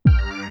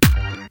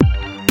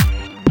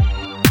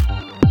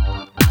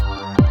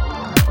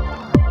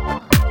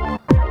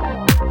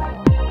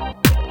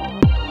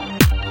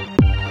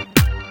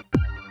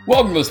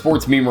Welcome to the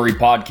Sports Memory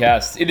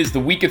Podcast. It is the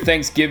week of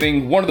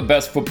Thanksgiving, one of the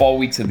best football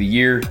weeks of the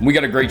year, and we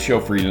got a great show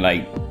for you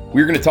tonight.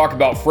 We're going to talk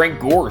about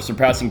Frank Gore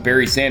surpassing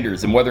Barry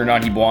Sanders and whether or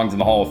not he belongs in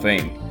the Hall of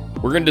Fame.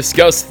 We're going to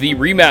discuss the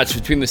rematch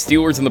between the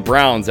Steelers and the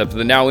Browns after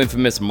the now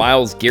infamous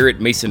Myles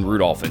Garrett Mason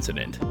Rudolph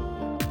incident.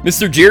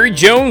 Mr. Jerry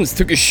Jones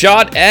took a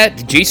shot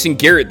at Jason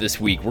Garrett this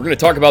week. We're going to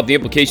talk about the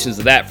implications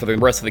of that for the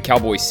rest of the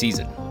Cowboys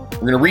season.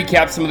 We're going to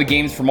recap some of the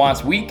games from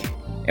last week,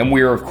 and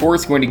we are, of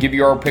course, going to give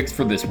you our picks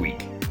for this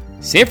week.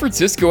 San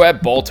Francisco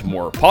at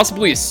Baltimore,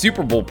 possibly a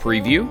Super Bowl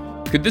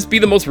preview. Could this be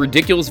the most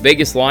ridiculous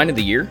Vegas line of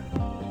the year?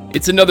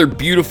 It's another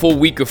beautiful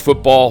week of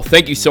football.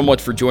 Thank you so much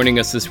for joining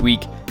us this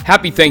week.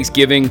 Happy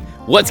Thanksgiving.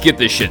 Let's get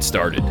this shit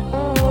started.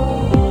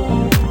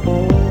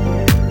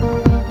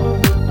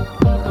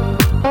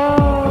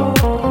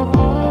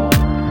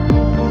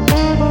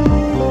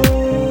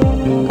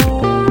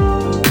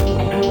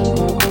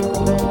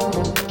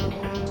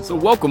 So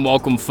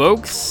welcome,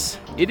 folks.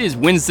 It is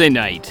Wednesday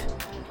night.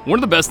 One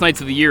of the best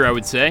nights of the year, I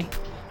would say.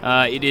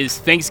 It is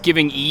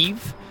Thanksgiving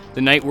Eve,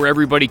 the night where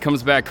everybody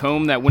comes back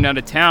home that went out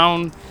of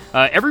town.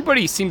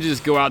 Everybody seems to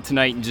just go out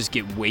tonight and just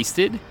get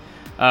wasted.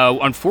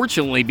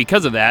 Unfortunately,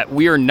 because of that,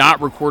 we are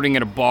not recording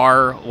at a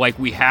bar like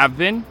we have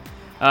been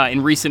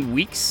in recent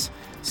weeks.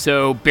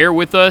 So bear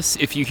with us.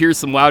 If you hear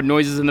some loud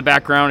noises in the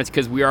background, it's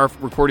because we are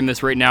recording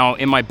this right now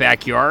in my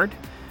backyard,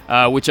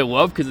 which I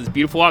love because it's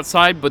beautiful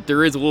outside, but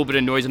there is a little bit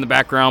of noise in the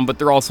background, but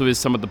there also is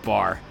some at the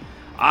bar.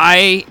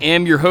 I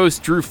am your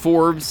host, Drew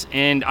Forbes,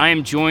 and I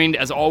am joined,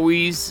 as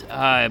always,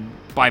 by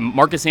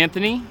Marcus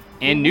Anthony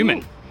and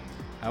Newman.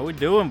 How we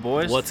doing,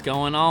 boys? What's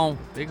going on?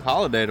 Big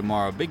holiday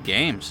tomorrow, big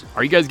games.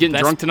 Are you guys getting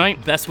drunk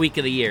tonight? Best week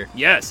of the year.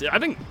 Yes, I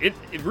think it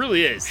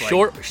really is.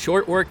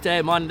 Short work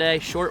day Monday,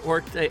 short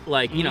work day,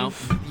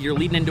 you're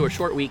leading into a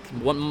short week,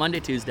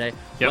 Monday, Tuesday.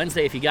 Yep.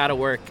 Wednesday, if you got to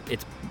work,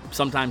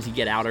 sometimes you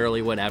get out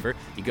early, whatever.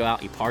 You go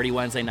out, you party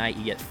Wednesday night,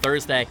 you get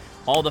Thursday,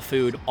 all the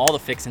food, all the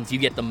fixings. You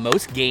get the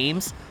most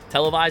games,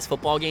 televised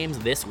football games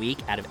this week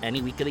out of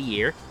any week of the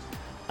year.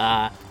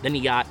 Then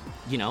you got,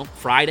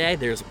 Friday,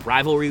 there's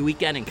rivalry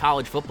weekend in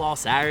college football,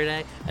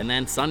 Saturday, and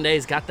then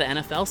Sunday's got the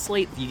NFL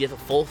slate. You get a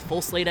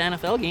full slate of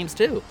NFL games,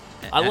 too.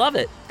 I love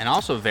it. And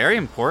also, very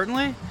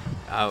importantly,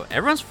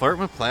 everyone's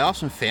flirting with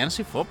playoffs and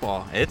fantasy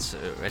football. It's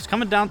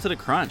coming down to the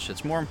crunch.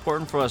 It's more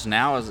important for us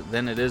now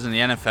than it is in the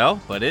NFL,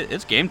 but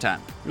it's game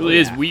time. It really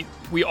is.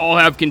 We all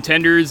have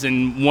contenders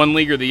in one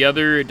league or the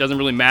other. It doesn't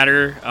really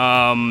matter.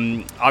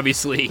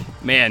 Obviously,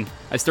 man,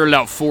 I started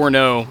out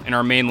 4-0 in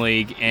our main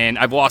league, and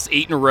I've lost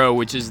 8 in a row,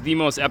 which is the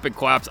most epic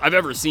collapse I've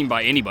ever seen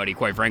by anybody,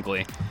 quite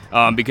frankly,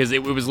 because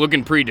it was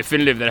looking pretty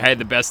definitive that I had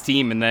the best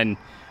team, and then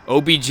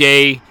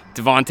OBJ,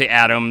 Devontae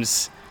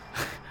Adams,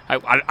 I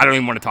don't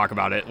even want to talk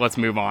about it. Let's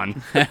move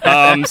on.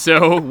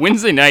 So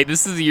Wednesday night,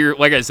 this is the year,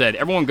 like I said,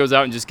 everyone goes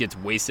out and just gets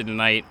wasted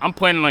tonight. I'm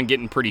planning on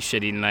getting pretty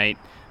shitty tonight.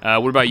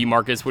 What about you,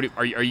 Marcus?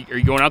 Are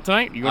you going out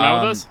tonight? Are you going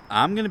out with us?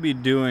 I'm going to be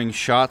doing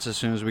shots as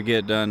soon as we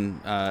get done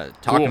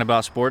talking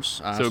about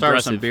sports. I'm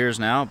starting some beers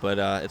now, but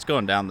it's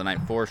going down tonight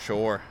for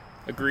sure.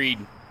 Agreed.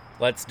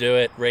 Let's do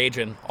it.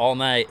 Raging all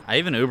night. I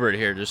even Ubered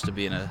here just to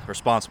be a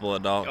responsible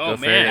adult. Oh,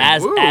 Go man.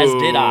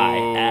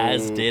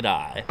 As did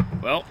I.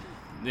 Well,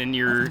 then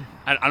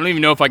I don't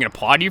even know if I can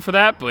applaud you for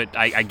that, but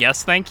I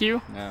guess thank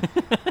you.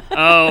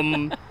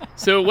 Yeah.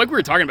 So like we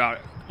were talking about,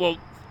 well,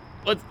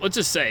 let's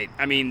just say,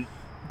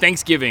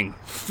 Thanksgiving,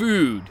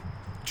 food,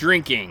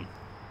 drinking,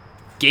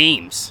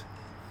 games.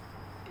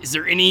 Is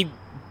there any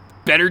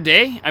better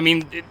day?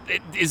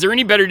 Is there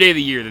any better day of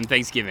the year than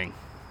Thanksgiving?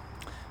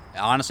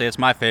 Honestly, it's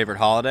my favorite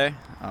holiday.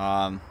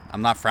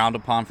 I'm not frowned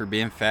upon for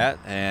being fat.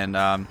 And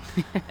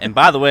and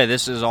by the way,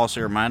 this is also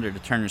a reminder to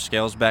turn your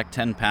scales back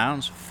 10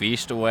 pounds,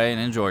 feast away, and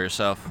enjoy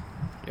yourself.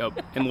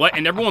 Yep.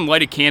 And everyone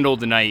light a candle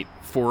tonight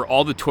for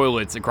all the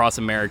toilets across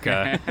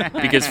America,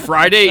 because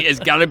Friday has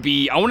got to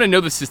be, I want to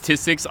know the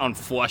statistics on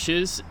flush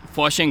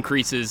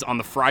increases on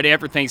the Friday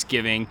after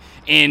Thanksgiving,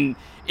 and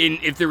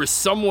if there was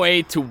some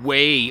way to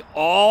weigh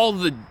all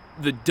the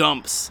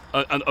dumps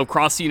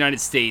across the United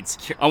States.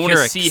 I want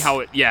to see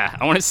I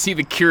want to see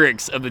the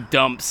Keurigs of the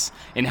dumps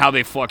and how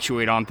they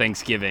fluctuate on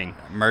Thanksgiving.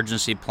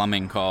 Emergency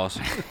plumbing calls.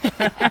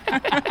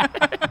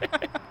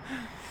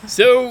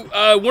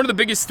 So, one of the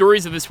biggest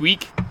stories of this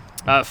week,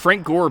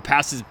 Frank Gore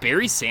passes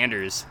Barry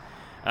Sanders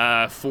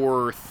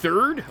for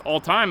third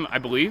all-time, I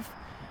believe.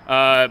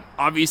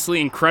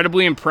 Obviously,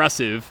 incredibly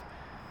impressive.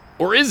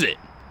 Or is it?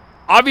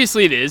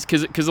 Obviously it is,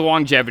 because of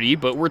longevity,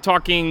 but we're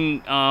talking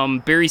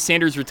Barry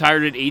Sanders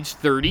retired at age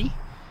 30.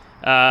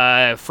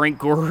 Frank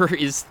Gore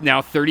is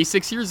now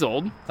 36 years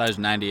old. I thought he was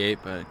 98,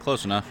 but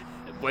close enough.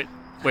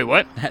 Wait,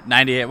 what?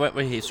 98. What?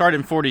 He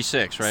started in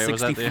 46, right? 64.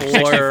 Was that the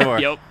 64?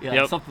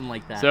 Yep. Something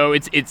like that. So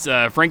it's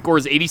Frank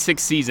Gore's 86th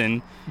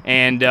season,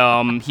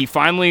 and he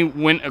finally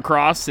went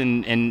across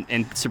and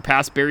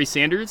surpassed Barry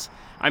Sanders.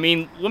 Let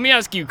me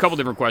ask you a couple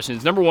different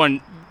questions. Number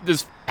one,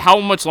 how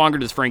much longer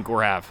does Frank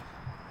Gore have?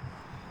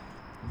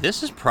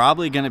 This is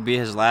probably going to be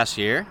his last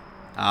year.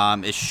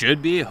 It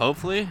should be,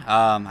 hopefully.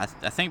 I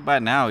think by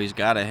now he's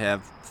got to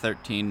have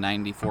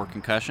 1394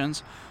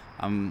 concussions.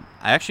 I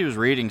actually was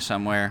reading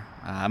somewhere,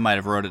 I might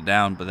have wrote it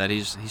down, but that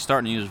he's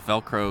starting to use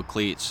Velcro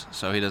cleats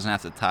so he doesn't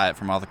have to tie it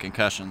from all the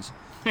concussions.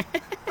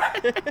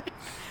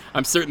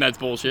 I'm certain that's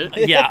bullshit.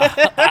 Yeah,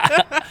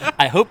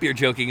 I hope you're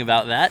joking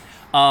about that.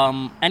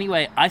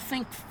 Anyway, I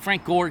think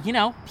Frank Gore, he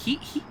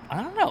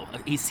I don't know.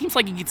 He seems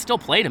like he could still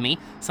play to me.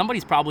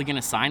 Somebody's probably going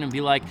to sign him and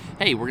be like,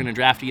 hey, we're going to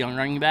draft a young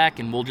running back,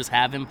 and we'll just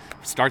have him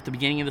start the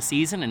beginning of the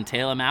season and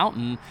tail him out,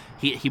 and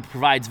he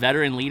provides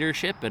veteran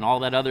leadership and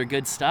all that other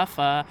good stuff.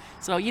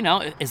 So,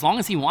 as long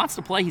as he wants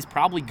to play, he's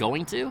probably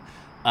going to.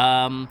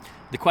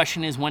 The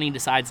question is when he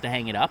decides to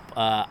hang it up.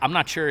 I'm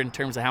not sure in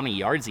terms of how many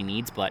yards he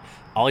needs, but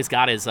all he's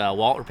got is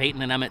Walter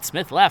Payton and Emmitt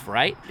Smith left,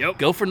 right? Yep.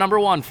 Go for number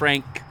 1,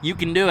 Frank. You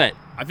can do it.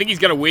 I think he's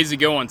got a ways to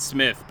go on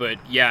Smith, but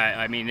yeah,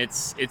 I mean,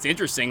 it's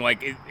interesting.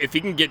 Like, if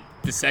he can get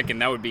the second,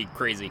 that would be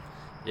crazy.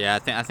 Yeah,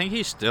 I think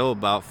he's still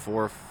about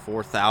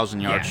 4,000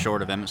 yards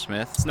short of Emmitt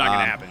Smith. It's not going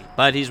to happen.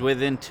 But he's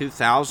within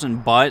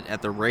 2,000, but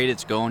at the rate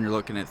it's going, you're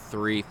looking at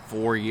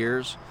 3-4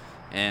 years.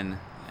 And,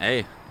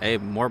 hey,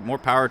 more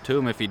power to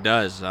him if he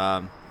does.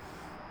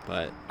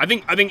 But I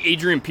think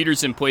Adrian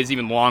Peterson plays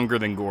even longer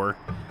than Gore.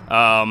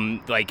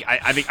 I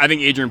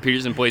think Adrian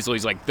Peterson plays till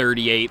he's like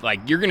 38.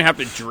 Like, you're gonna have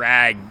to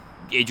drag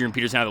Adrian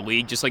Peterson out of the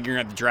league, just like you're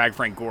gonna have to drag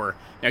Frank Gore.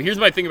 Now, here's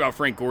my thing about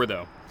Frank Gore,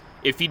 though.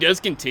 If he does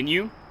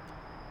continue,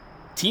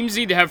 teams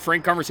need to have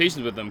frank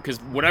conversations with him, because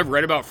what I've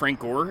read about Frank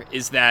Gore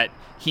is that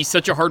he's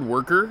such a hard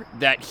worker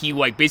that he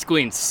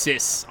basically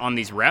insists on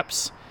these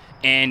reps,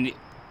 and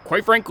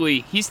quite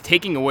frankly, he's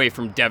taking away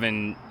from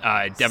Devin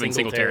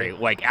Singletary.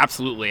 Like,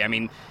 absolutely. I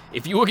mean,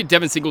 if you look at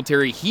Devin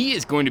Singletary, he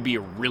is going to be a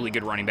really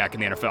good running back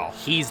in the NFL.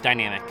 He's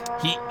dynamic.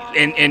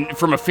 And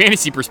from a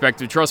fantasy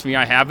perspective, trust me,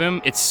 I have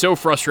him. It's so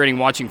frustrating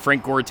watching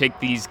Frank Gore take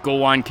these goal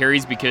line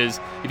carries, because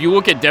if you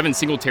look at Devin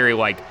Singletary,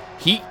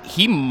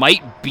 he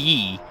might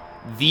be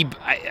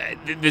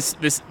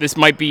this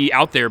might be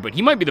out there, but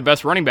he might be the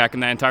best running back in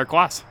that entire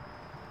class.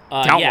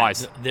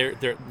 Talent-wise.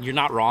 You're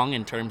not wrong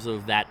in terms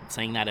of that,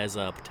 saying that as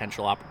a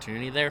potential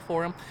opportunity there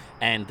for him.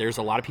 And there's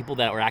a lot of people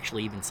that were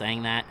actually even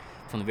saying that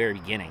from the very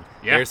beginning.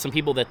 Yeah. There's some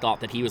people that thought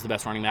that he was the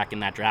best running back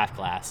in that draft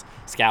class,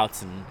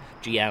 scouts and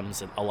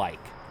GMs alike.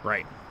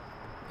 Right.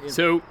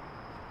 So,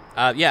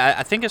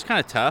 I think it's kind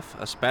of tough,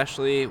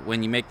 especially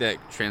when you make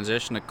that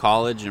transition to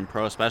college and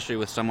pro, especially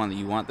with someone that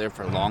you want there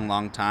for a long,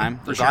 long time.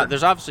 There's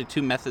obviously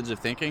two methods of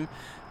thinking.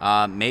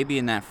 Maybe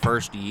in that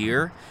first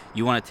year,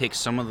 you want to take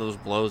some of those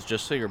blows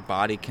just so your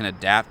body can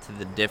adapt to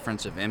the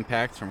difference of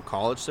impact from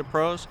college to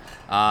pros,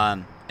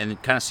 and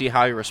kind of see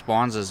how he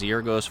responds as the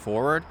year goes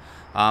forward.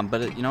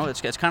 But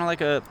it's kind of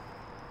like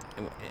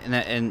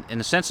in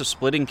the sense of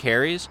splitting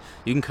carries,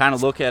 you can kind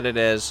of look at it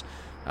as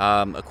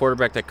a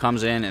quarterback that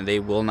comes in and they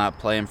will not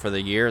play him for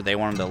the year. They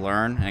want him to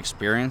learn and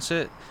experience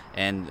it,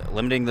 and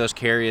limiting those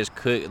carries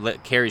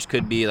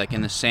could be like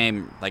in the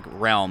same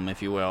realm,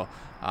 if you will.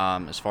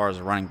 As far as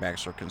the running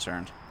backs are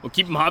concerned. We'll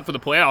keep them hot for the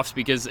playoffs,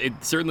 because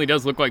it certainly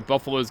does look like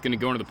Buffalo is going to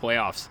go into the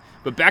playoffs.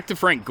 But back to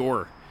Frank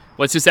Gore.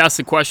 Let's just ask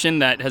the question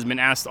that has been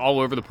asked all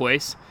over the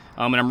place,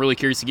 and I'm really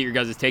curious to get your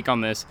guys' take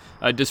on this.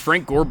 Does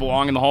Frank Gore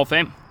belong in the Hall of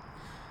Fame?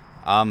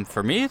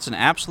 For me, it's an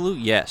absolute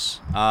yes.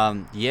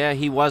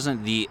 He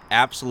wasn't the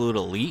absolute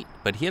elite,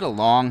 but he had a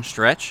long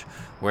stretch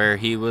where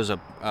he was a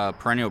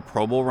perennial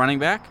Pro Bowl running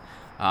back.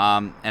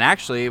 And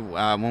actually,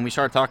 when we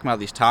started talking about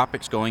these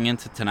topics going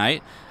into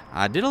tonight,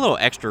 I did a little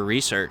extra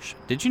research.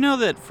 Did you know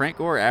that Frank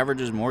Gore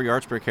averages more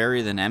yards per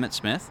carry than Emmitt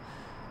Smith?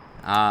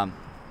 I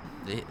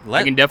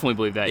can definitely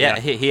believe that. Yeah,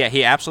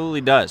 he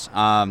absolutely does.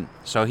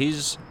 So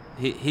he's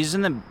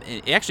in the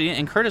actually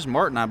in Curtis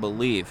Martin, I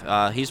believe.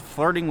 He's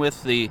flirting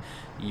with the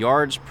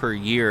yards per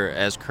year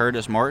as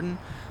Curtis Martin.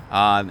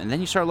 And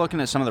then you start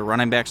looking at some of the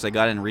running backs they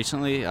got in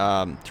recently.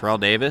 Terrell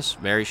Davis,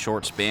 very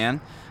short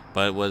span,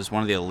 but was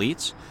one of the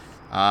elites.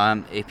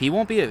 If he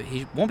won't be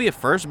a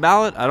first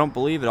ballot, I don't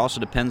believe. It also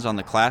depends on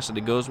the class that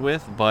he goes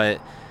with. But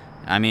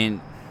I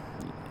mean,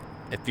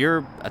 if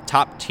you're a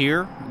top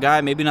tier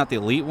guy, maybe not the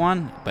elite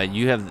one, but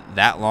you have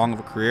that long of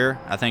a career,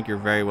 I think you're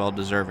very well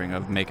deserving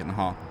of making the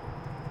Hall.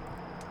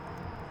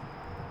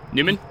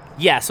 Newman?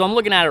 Yeah, so I'm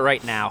looking at it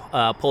right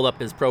now. Pulled up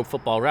his Pro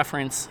Football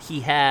Reference. He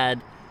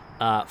had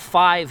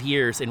 5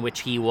 years in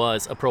which he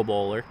was a Pro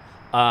Bowler.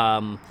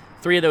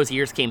 3 of those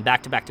years came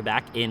back to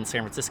back in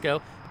San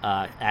Francisco.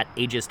 At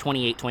ages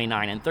 28,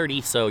 29, and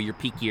 30, so your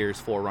peak years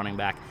for running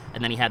back.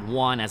 And then he had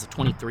one as a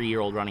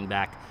 23-year-old running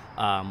back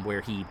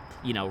where he,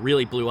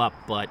 really blew up,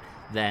 but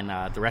then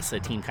the rest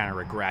of the team kind of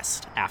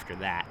regressed after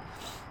that.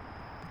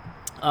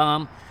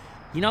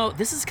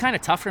 This is kind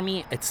of tough for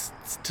me. It's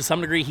to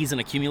some degree he's an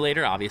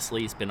accumulator.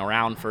 Obviously, he's been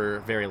around for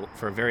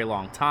a very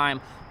long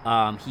time.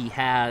 He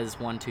has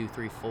 10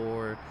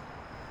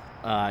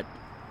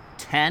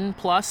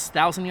 plus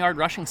 1,000-yard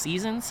rushing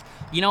seasons.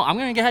 I'm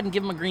going to go ahead and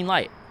give him a green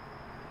light.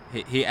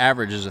 He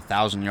averages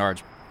 1,000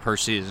 yards per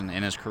season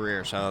in his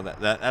career, so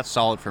that's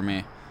solid for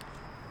me.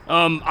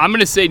 I'm going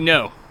to say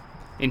no,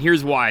 and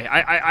here's why.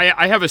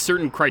 I have a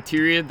certain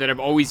criteria that I've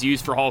always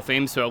used for Hall of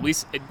Fame, so at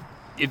least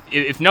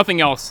if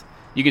nothing else,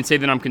 you can say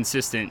that I'm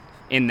consistent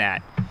in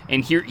that.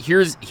 And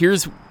here's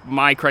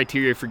my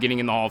criteria for getting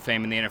in the Hall of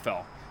Fame in the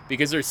NFL.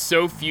 Because there's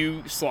so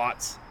few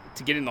slots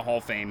to get in the Hall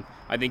of Fame,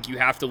 I think you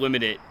have to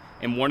limit it.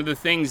 And one of the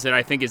things that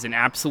I think is an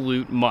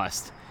absolute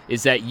must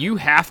is that you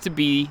have to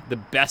be the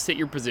best at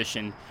your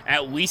position,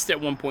 at least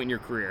at one point in your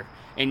career.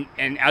 And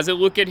as I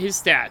look at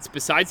his stats,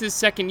 besides his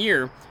second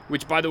year,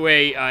 which, by the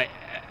way, I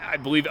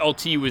believe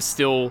LT was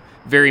still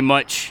very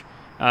much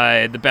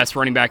the best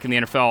running back in the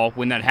NFL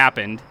when that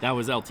happened. That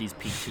was LT's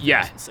peak. 2006.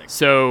 Yeah.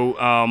 So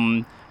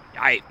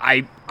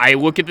I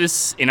look at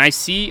this and I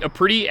see a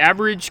pretty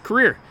average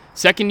career.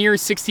 Second year,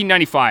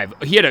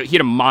 1695. He had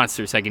a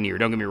monster second year.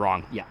 Don't get me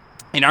wrong. Yeah.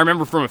 And I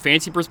remember from a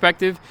fantasy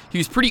perspective, he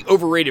was pretty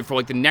overrated for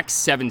like the next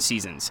 7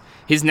 seasons.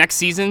 His next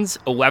seasons,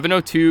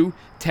 1102,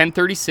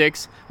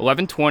 1036,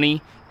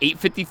 1120,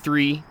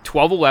 853,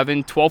 1211,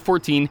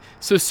 1214.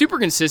 So super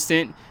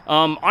consistent.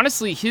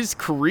 Honestly, his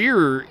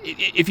career,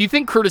 if you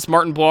think Curtis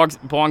Martin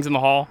belongs in the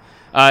Hall,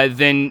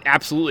 then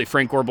absolutely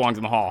Frank Gore belongs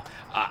in the Hall.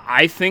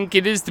 I think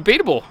it is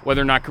debatable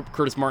whether or not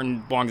Curtis Martin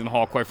belongs in the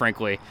Hall, quite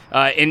frankly.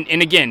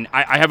 And again,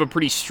 I have a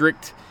pretty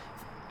strict,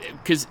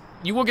 because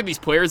you look at these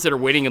players that are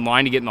waiting in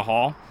line to get in the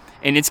Hall,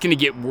 and it's going to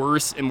get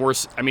worse and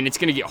worse. I mean, it's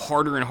going to get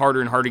harder and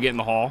harder and harder to get in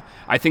the Hall.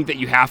 I think that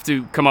you have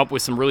to come up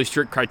with some really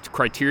strict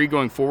criteria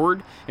going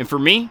forward. And for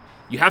me,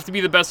 you have to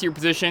be the best of your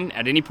position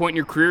at any point in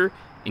your career,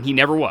 and he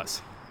never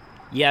was.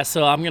 Yeah,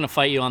 so I'm going to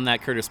fight you on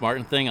that Curtis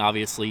Martin thing.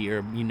 Obviously,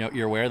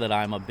 you're aware that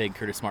I'm a big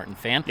Curtis Martin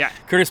fan. Yeah.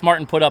 Curtis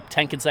Martin put up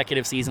 10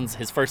 consecutive seasons,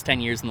 his first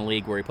 10 years in the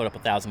league, where he put up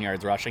 1,000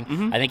 yards rushing.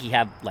 Mm-hmm. I think he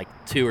had like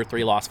 2 or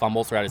 3 lost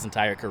fumbles throughout his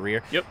entire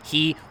career. Yep.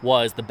 He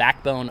was the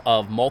backbone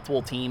of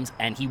multiple teams,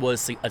 and he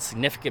was a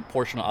significant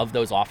portion of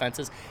those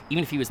offenses.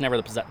 Even if he was never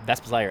the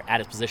best player at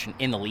his position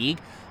in the league,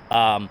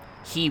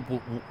 he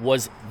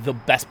was the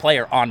best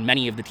player on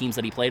many of the teams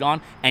that he played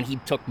on, and he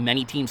took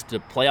many teams to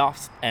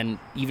playoffs and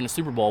even a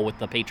Super Bowl with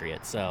the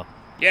Patriots. So,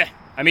 yeah,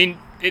 I mean,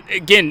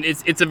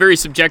 it's a very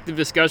subjective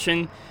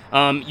discussion.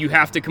 You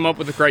have to come up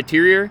with a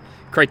criteria.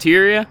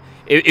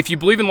 If you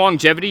believe in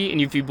longevity and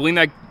if you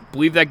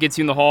believe that gets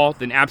you in the Hall,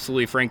 then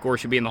absolutely Frank Gore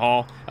should be in the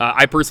Hall.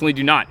 I personally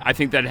do not. I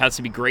think that it has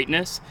to be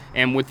greatness,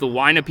 and with the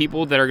line of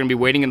people that are going to be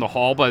waiting in the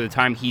Hall by the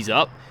time he's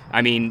up,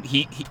 I mean,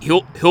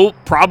 he'll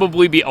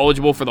probably be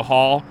eligible for the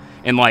Hall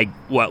in like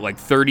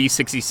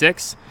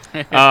 30-66.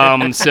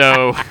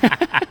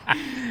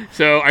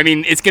 So I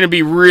mean, it's going to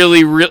be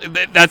really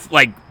that's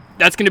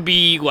going to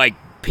be like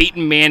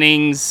Peyton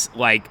Manning's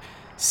like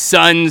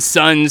son will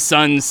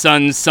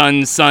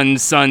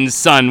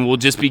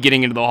just be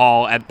getting into the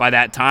Hall by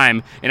that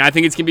time, and I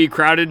think it's going to be a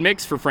crowded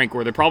mix for Frank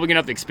Gore. They're probably going to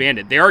have to expand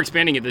it. They are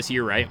expanding it this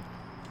year, right?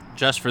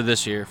 Just for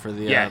this year, for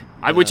the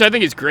which I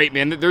think is great,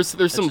 man. There's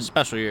some a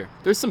special year.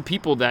 There's some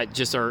people that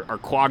just are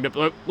clogged up.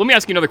 Let me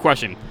ask you another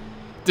question.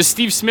 Does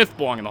Steve Smith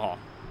belong in the Hall?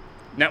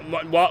 Now,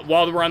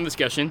 while we're on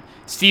discussion,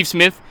 Steve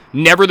Smith,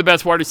 never the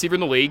best wide receiver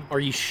in the league. Are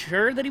you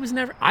sure that he was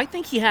never? I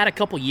think he had a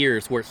couple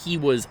years where he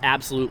was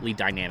absolutely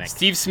dynamic.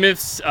 Steve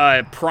Smith's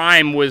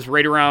prime was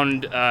right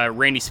around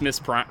Randy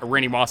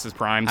Moss's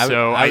prime.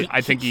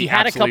 I think he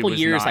had a couple was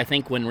years. not. I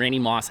think when Randy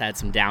Moss had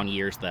some down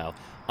years, though.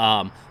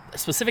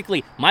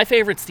 Specifically, my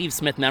favorite Steve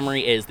Smith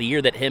memory is the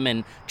year that him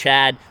and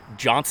Chad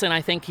Johnson,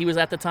 I think he was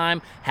at the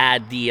time,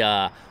 had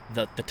the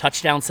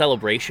touchdown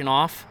celebration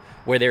off,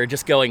 where they were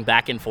just going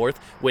back and forth,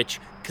 which,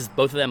 because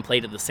both of them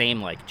played at the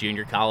same like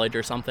junior college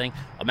or something.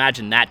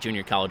 Imagine that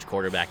junior college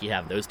quarterback. You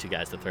have those two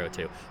guys to throw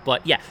to.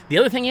 But yeah, the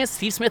other thing is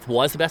Steve Smith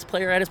was the best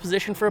player at his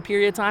position for a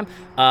period of time.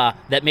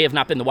 That may have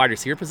not been the wide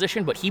receiver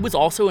position, but he was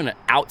also an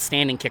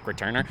outstanding kick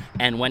returner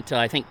and went to,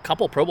 I think, a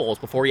couple Pro Bowls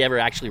before he ever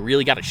actually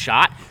really got a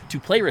shot to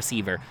play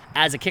receiver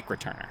as a kick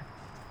returner.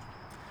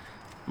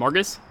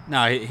 Marcus?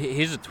 No,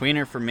 he's a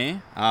tweener for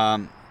me.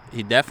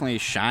 He definitely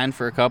shined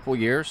for a couple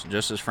years,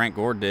 just as Frank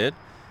Gore did.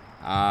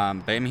 But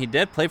I mean, he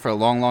did play for a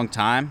long, long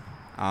time.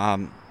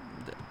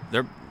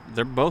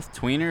 They're both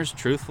tweeners,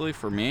 truthfully,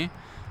 for me.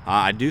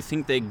 I do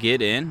think they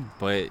get in,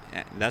 but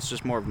that's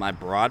just more of my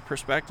broad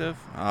perspective.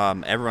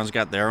 Everyone's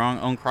got their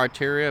own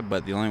criteria,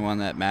 but the only one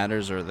that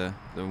matters are the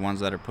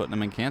ones that are putting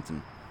them in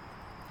Canton.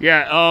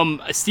 Yeah,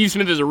 Steve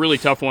Smith is a really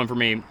tough one for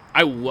me.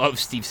 I love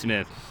Steve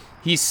Smith.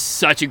 He's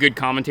such a good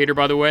commentator,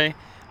 by the way.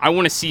 I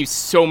want to see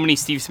so many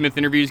Steve Smith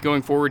interviews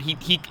going forward.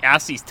 He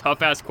asks these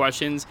tough-ass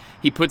questions.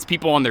 He puts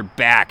people on their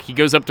back. He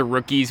goes up to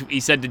rookies. He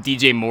said to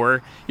DJ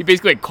Moore, he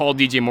basically called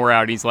DJ Moore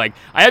out. He's like,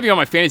 I have you on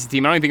my fantasy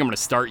team. I don't even think I'm going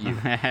to start you.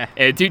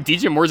 Dude,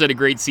 DJ Moore's had a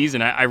great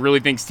season. I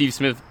really think Steve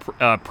Smith's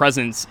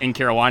presence in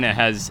Carolina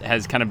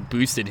has kind of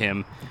boosted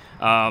him.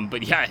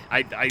 But yeah,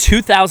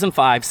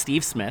 2005,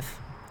 Steve Smith.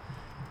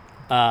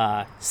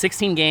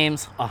 16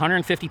 games,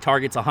 150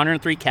 targets,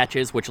 103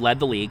 catches, which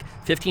led the league,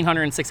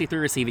 1,563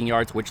 receiving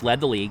yards, which led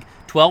the league,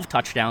 12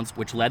 touchdowns,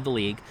 which led the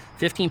league,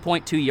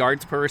 15.2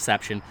 yards per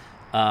reception,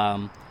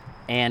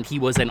 and he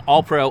was an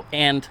All-Pro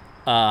and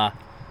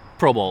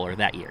Pro Bowler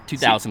that year,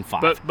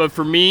 2005. But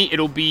for me,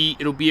 it'll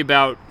be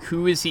about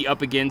who is he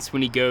up against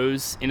when he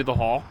goes into the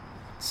Hall.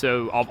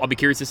 So I'll be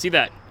curious to see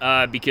that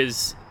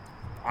because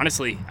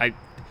honestly,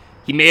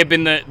 He may have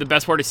been the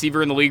best wide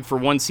receiver in the league for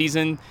one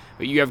season,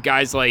 but you have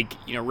guys like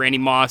Randy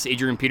Moss,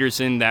 Adrian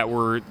Peterson that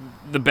were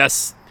the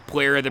best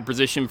player at the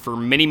position for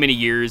many, many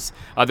years.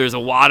 There's a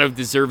lot of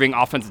deserving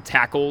offensive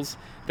tackles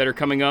that are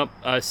coming up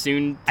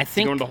soon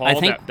to go into the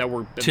Hall that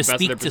were the best of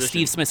their position. To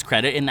Steve Smith's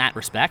credit in that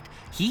respect,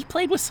 he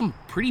played with some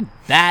pretty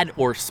bad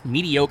or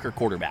mediocre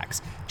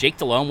quarterbacks. Jake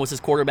Delhomme was his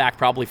quarterback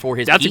probably for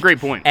his That's peak, a great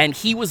point. And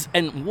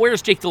where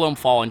does Jake Delhomme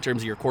fall in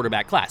terms of your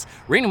quarterback class?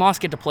 Randy Moss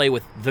got to play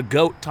with the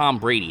GOAT Tom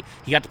Brady.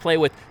 He got to play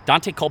with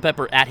Dante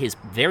Culpepper at his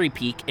very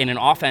peak in an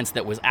offense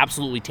that was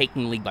absolutely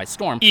taking the league by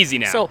storm. Easy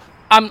now. So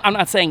I'm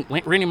not saying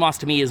Randy Moss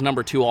to me is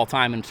number 2 all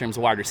time in terms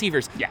of wide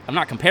receivers. Yeah. I'm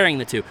not comparing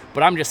the two,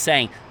 but I'm just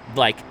saying,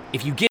 like,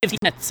 if you give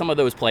Smith some of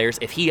those players,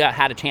 if he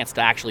had a chance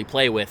to actually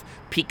play with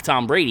peak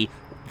Tom Brady,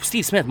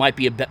 Steve Smith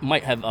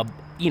might have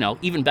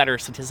even better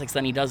statistics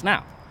than he does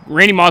now.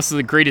 Randy Moss is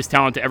the greatest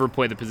talent to ever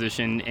play the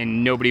position,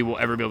 and nobody will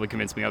ever be able to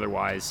convince me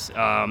otherwise.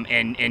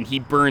 And he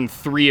burned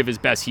 3 of his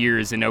best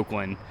years in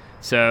Oakland.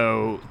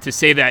 So to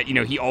say that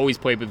he always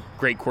played with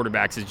great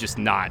quarterbacks is just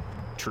not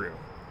true.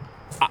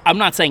 I'm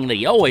not saying that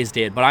he always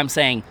did, but I'm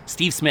saying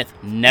Steve Smith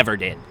never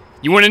did.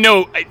 You want to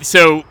know?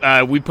 So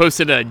we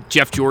posted a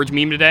Jeff George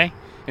meme today,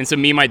 and so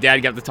me and my dad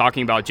got to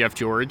talking about Jeff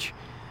George,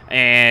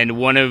 and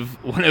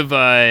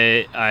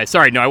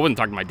sorry, no, I wasn't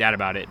talking to my dad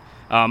about it.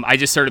 I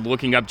just started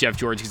looking up Jeff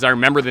George because I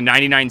remember the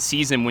 '99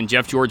 season when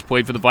Jeff George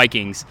played for the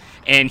Vikings,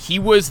 and he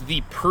was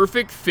the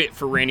perfect fit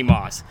for Randy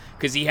Moss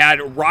because he had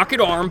a rocket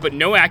arm but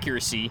no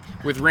accuracy.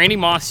 With Randy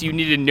Moss, you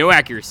needed no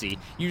accuracy.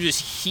 You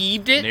just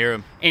heaved it near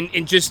him,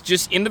 and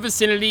just in the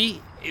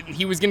vicinity,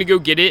 he was going to go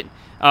get it.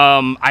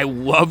 I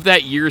love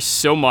that year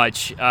so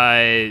much.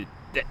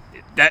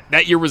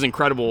 That year was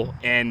incredible,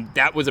 and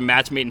that was a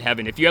match made in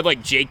heaven. If you had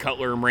like Jay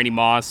Cutler and Randy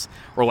Moss,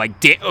 or like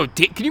can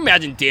you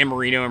imagine Dan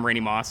Marino and Randy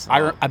Moss?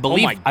 I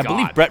believe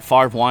Brett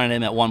Favre wanted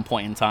him at one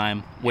point in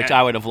time, which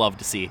I would have loved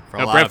to see.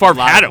 Brett Favre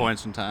had him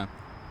points in time.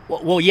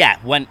 Well, yeah,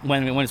 when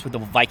it's with the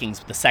Vikings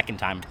the second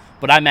time,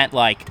 but I meant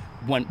like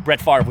when Brett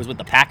Favre was with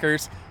the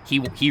Packers,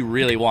 he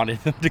really wanted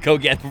him to go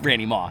get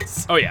Randy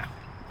Moss. Oh yeah,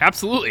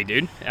 absolutely,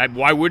 dude.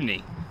 Why wouldn't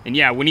he? And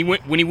yeah, when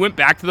he went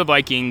back to the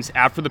Vikings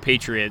after the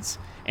Patriots.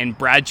 And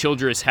Brad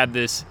Childress had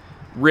this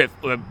riff.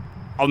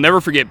 I'll never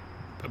forget.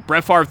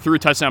 Brett Favre threw a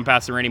touchdown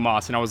pass to Randy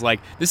Moss, and I was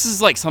like, "This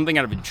is like something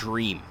out of a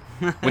dream."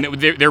 When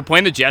they were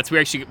playing the Jets, we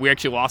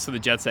actually lost to the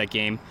Jets that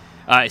game.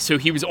 So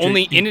he was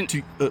only in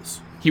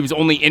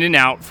and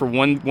out for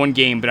one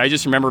game. But I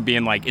just remember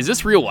being like, "Is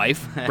this real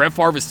life?" Brett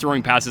Favre is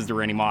throwing passes to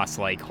Randy Moss.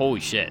 Like,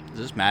 holy shit! Is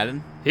this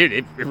Madden?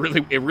 It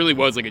really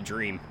was like a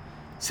dream.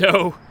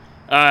 So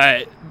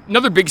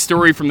another big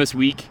story from this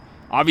week.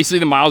 Obviously,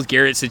 the Myles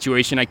Garrett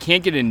situation. I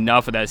can't get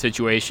enough of that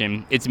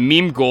situation. It's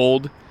meme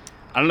gold.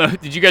 I don't know.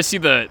 Did you guys see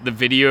the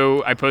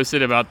video I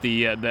posted about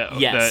the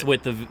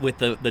with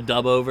the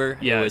dub over?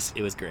 Yes.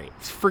 It was great.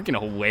 It's freaking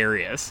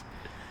hilarious.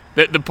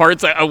 The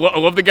parts I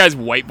love the guy's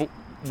white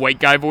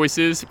guy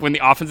voices when the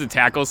offensive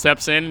tackle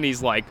steps in and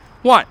he's like,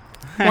 "What?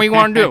 What do you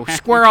want to do?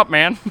 Square up,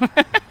 man."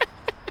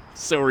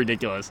 So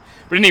ridiculous.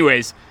 But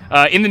anyways,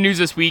 in the news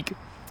this week,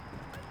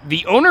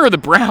 the owner of the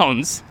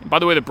Browns. And by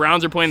the way, the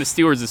Browns are playing the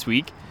Steelers this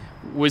week.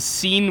 Was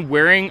seen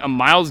wearing a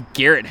Myles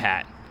Garrett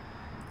hat.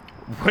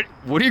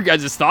 What are your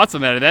guys' thoughts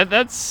on that?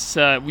 That's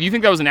you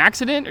think that was an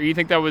accident, or you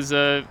think that was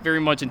very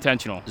much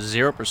intentional?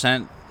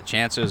 0%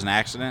 chance it was an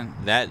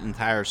accident. That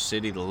entire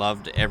city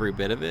loved every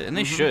bit of it, and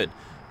they should.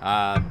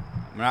 We're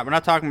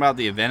not talking about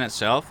the event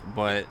itself,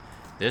 but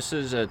this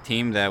is a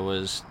team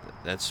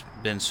that's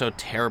been so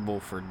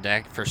terrible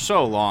for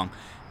so long,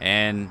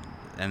 and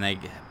they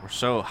were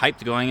so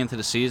hyped going into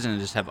the season and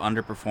just have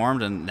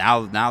underperformed, and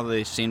now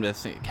they seem to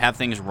have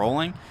things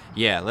rolling.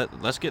 Yeah,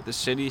 let's get the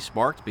city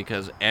sparked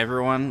because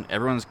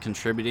everyone's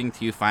contributing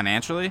to you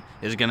financially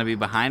is going to be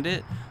behind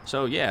it.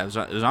 So yeah,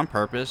 it was on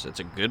purpose. It's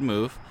a good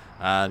move.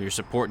 You're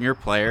supporting your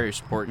player, you're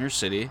supporting your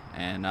city,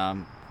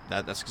 and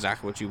that's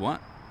exactly what you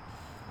want.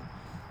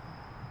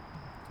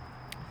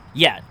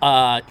 Yeah,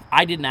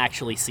 I didn't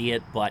actually see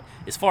it, but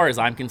as far as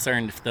I'm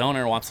concerned, if the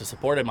owner wants to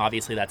support him,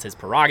 obviously that's his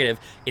prerogative.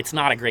 It's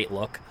not a great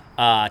look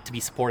to be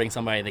supporting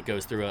somebody that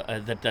goes through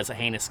that does a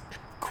heinous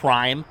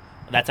crime.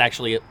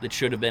 It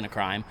should have been a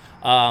crime.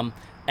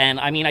 And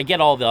I mean, I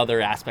get all the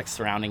other aspects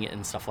surrounding it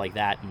and stuff like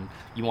that, and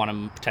you want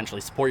to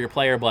potentially support your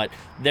player, but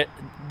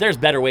there's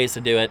better ways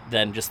to do it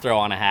than just throw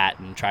on a hat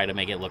and try to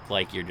make it look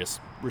like you're just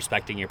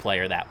respecting your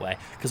player that way.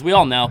 Because we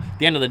all know, at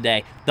the end of the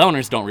day, the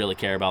owners don't really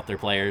care about their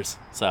players,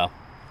 so...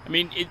 I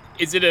mean,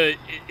 is it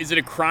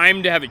a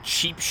crime to have a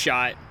cheap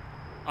shot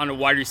on a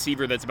wide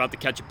receiver that's about to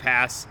catch a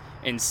pass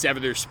and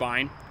sever their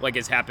spine, like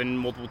has happened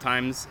multiple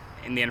times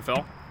in the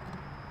NFL?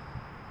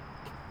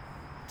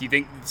 Do you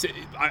think?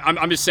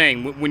 I'm just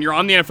saying, when you're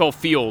on the NFL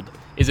field,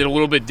 is it a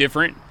little bit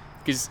different?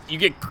 Because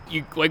you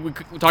like we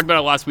talked about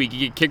it last week.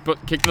 You get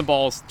kicked the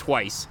balls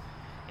twice,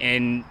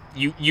 and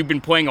you've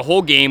been playing a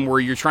whole game where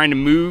you're trying to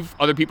move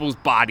other people's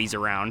bodies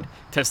around.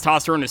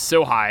 Testosterone is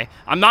so high.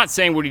 I'm not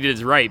saying what he did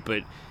is right,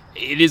 but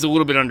it is a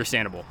little bit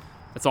understandable.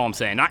 That's all I'm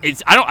saying.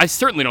 I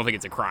certainly don't think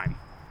it's a crime.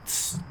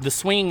 The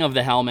swinging of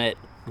the helmet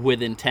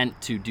with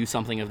intent to do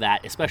something of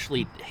that,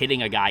 especially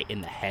hitting a guy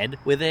in the head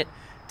with it,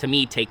 to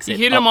me takes it.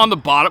 He hit him on the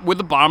bottom with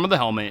the bottom of the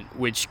helmet,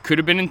 which could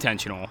have been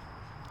intentional.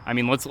 I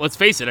mean, let's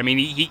face it. I mean,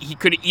 he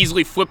could have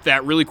easily flipped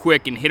that really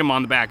quick and hit him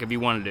on the back if he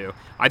wanted to.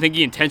 I think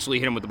he intentionally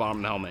hit him with the bottom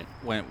of the helmet.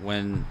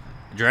 When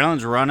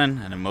adrenaline's running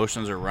and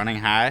emotions are running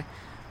high,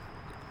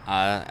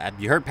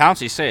 you heard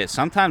Pouncey say it.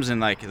 Sometimes in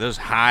like those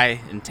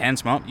high,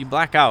 intense moments, you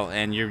black out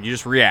and you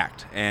just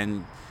react.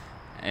 And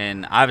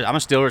I'm a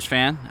Steelers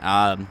fan.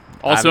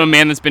 Also a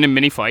man that's been in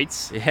many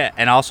fights. Yeah,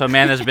 and also a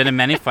man that's been in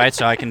many fights,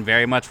 so I can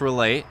very much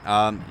relate.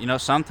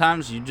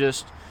 Sometimes you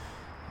just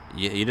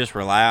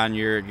rely on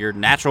your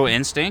natural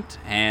instinct,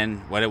 and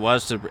what it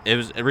was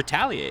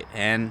retaliate.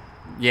 And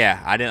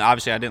yeah, I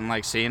didn't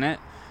like seeing it,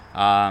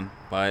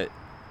 but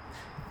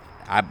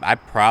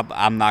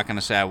I'm not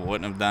gonna say I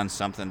wouldn't have done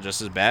something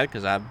just as bad,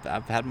 because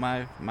I've had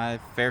my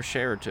fair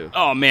share or two.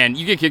 Oh man,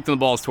 you get kicked in the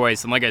balls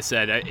twice, and like I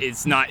said,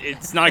 it's not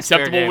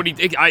acceptable. What he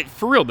did,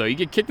 for real though, you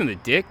get kicked in the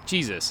dick,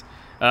 Jesus.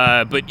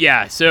 But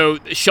yeah, so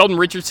Sheldon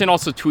Richardson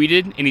also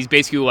tweeted, and he's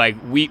basically like,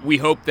 we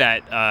hope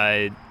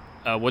that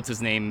what's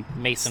his name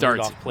Mason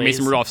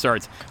Rudolph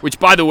starts. Which,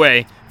 by the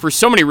way, for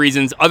so many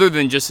reasons other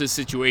than just this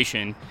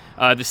situation,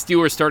 the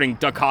Steelers starting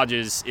Duck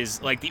Hodges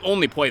is like the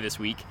only play this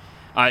week.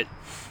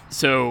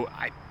 So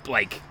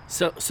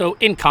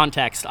in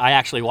context, I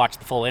actually watched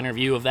the full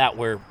interview of that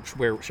where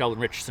Sheldon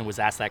Richardson was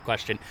asked that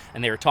question,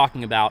 and they were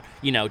talking about,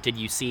 did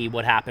you see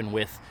what happened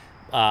with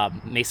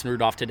Mason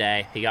Rudolph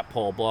today? He got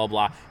pulled, blah,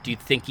 blah. Do you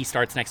think he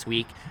starts next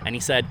week? And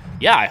he said,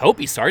 yeah, I hope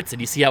he starts. Did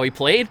you see how he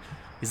played?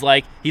 He's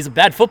like, he's a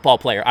bad football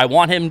player. I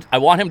want him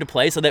to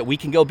play so that we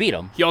can go beat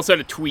him. He also had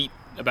a tweet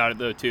about it,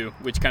 though, too,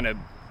 which kind of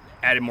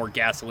added more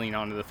gasoline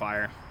onto the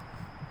fire.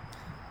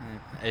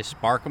 Hey,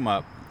 spark them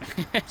up.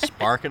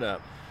 Spark it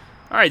up.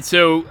 All right,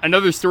 so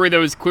another story that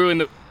was clearly in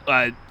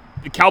the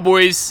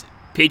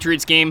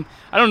Cowboys-Patriots game.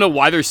 I don't know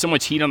why there's so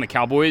much heat on the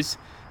Cowboys.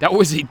 That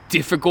was a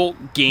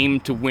difficult game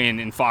to win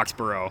in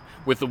Foxborough.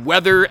 With the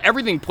weather,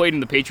 everything played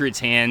in the Patriots'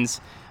 hands.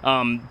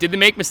 Did they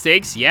make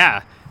mistakes?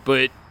 Yeah,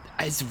 but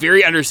it's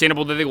very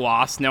understandable that they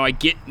lost. Now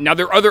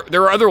there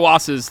are other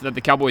losses that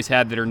the Cowboys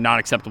had that are not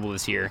acceptable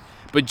this year.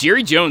 But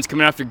Jerry Jones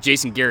coming after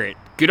Jason Garrett,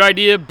 good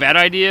idea, bad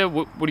idea?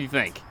 What do you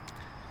think?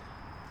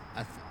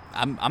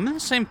 I'm in the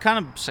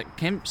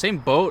same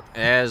boat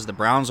as the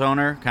Browns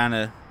owner, kind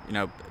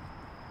of,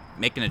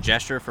 making a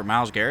gesture for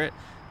Myles Garrett.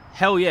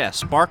 Hell yeah,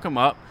 spark him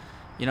up.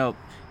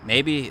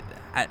 Maybe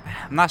I'm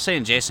not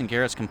saying Jason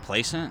Garrett's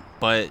complacent,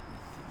 but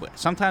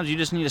sometimes you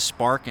just need a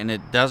spark, and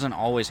it doesn't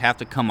always have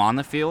to come on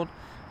the field.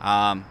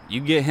 You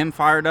get him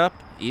fired up,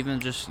 even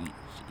just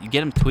you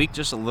get him tweaked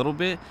just a little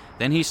bit,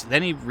 then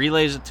he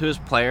relays it to his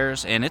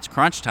players, and it's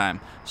crunch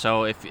time.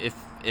 So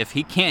if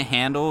he can't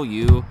handle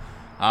you,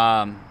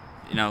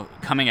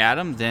 coming at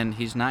him, then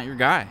he's not your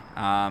guy.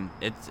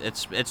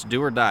 It's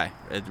do or die.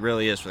 It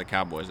really is for the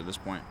Cowboys at this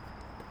point.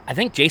 I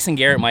think Jason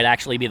Garrett might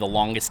actually be the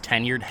longest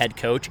tenured head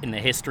coach in the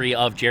history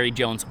of Jerry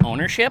Jones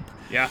ownership.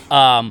 Yeah.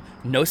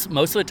 Most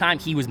of the time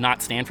he was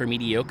not Stanford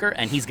mediocre,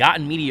 and he's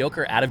gotten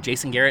mediocre out of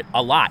Jason Garrett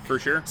a lot. For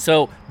sure.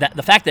 So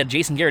the fact that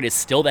Jason Garrett is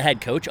still the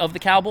head coach of the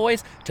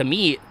Cowboys, to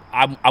me,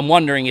 I'm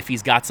wondering if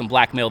he's got some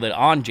blackmail that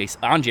on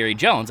Jerry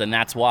Jones, and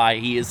that's why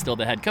he is still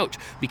the head coach.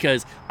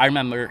 Because I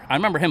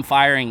remember him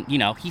firing.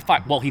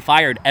 He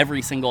fired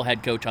every single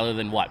head coach other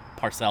than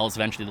Parcells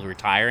eventually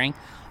retiring.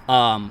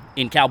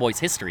 In Cowboys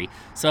history.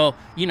 So,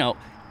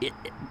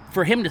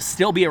 for him to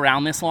still be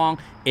around this long,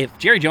 if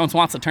Jerry Jones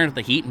wants to turn up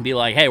the heat and be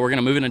like, hey, we're going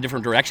to move in a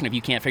different direction if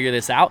you can't figure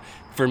this out,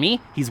 for me,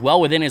 he's well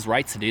within his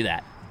rights to do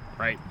that.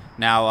 Right.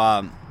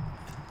 Now,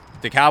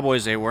 the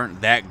Cowboys, they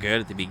weren't that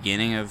good at the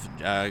beginning of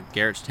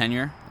Garrett's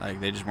tenure. Like,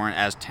 they just weren't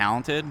as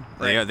talented.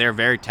 Right. They're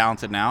very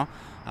talented now.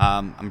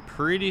 I'm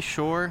pretty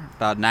sure,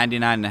 about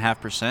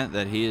 99.5%,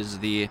 that he's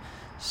the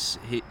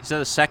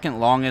second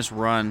longest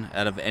run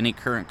out of any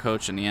current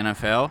coach in the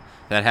NFL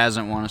that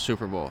hasn't won a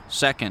Super Bowl,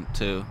 second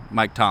to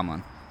Mike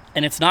Tomlin.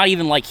 And it's not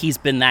even like he's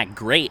been that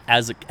great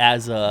as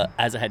a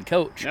head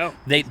coach. No.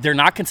 They're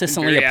not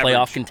consistently a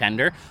playoff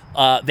contender.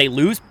 They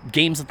lose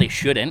games that they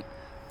shouldn't.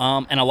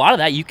 And a lot of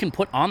that you can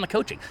put on the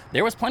coaching.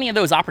 There was plenty of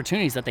those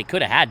opportunities that they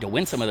could have had to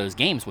win some of those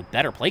games with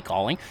better play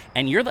calling.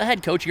 And you're the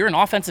head coach. You're an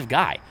offensive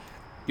guy.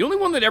 The only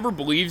one that ever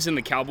believes in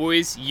the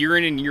Cowboys year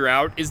in and year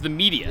out is the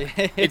media.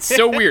 It's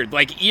so weird.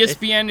 Like,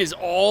 ESPN is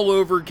all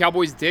over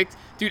Cowboys' dick.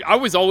 Dude, I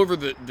was all over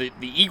the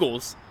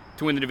Eagles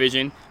to win the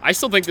division. I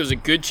still think there's a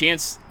good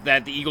chance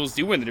that the Eagles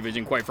do win the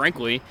division, quite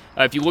frankly.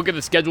 If you look at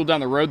the schedule down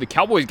the road, the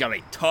Cowboys got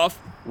a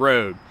tough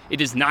road. It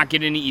does not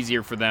get any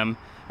easier for them.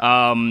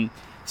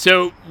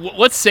 So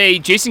let's say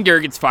Jason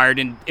Garrett gets fired.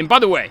 And by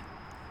the way,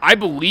 I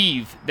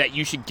believe that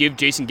you should give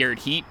Jason Garrett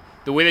heat.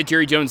 The way that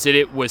Jerry Jones did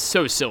it was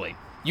so silly.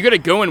 You got to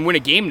go and win a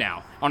game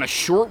now on a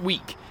short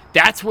week.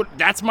 That's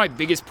my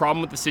biggest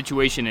problem with the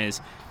situation is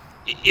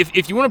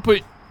if you want to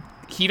put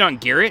heat on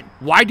Garrett,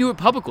 why do it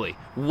publicly?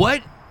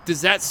 What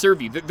does that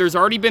serve you? There's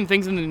already been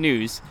things in the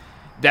news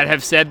that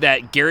have said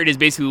that Garrett is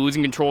basically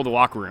losing control of the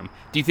locker room.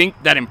 Do you think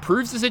that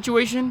improves the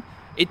situation?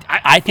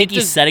 I think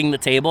he's setting the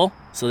table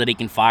so that he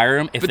can fire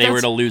him if they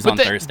were to lose on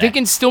Thursday. They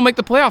can still make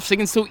the playoffs. They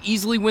can still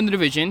easily win the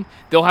division.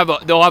 They'll have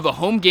a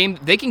home game.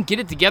 They can get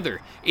it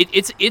together.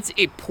 It's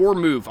a poor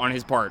move on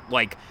his part.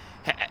 Like,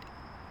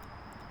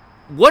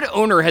 what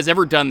owner has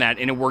ever done that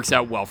and it works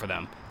out well for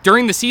them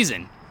during the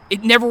season?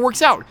 It never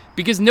works out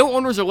because no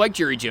owners are like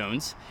Jerry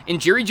Jones, and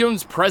Jerry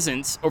Jones'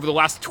 presence over the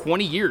last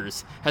 20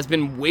 years has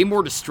been way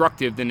more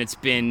destructive than it's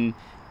been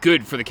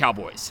good for the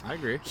Cowboys. I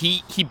agree.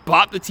 He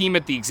bought the team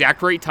at the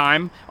exact right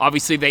time.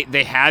 Obviously,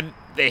 they had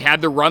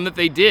the run that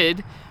they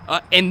did,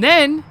 and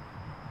then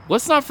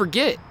let's not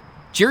forget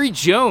Jerry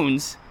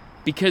Jones,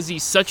 because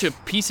he's such a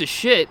piece of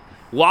shit,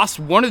 lost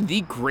one of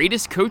the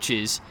greatest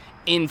coaches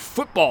in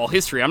football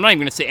history. I'm not even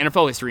going to say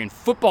NFL history, in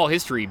football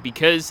history,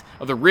 because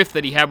of the rift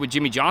that he had with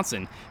Jimmy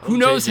Johnson. Who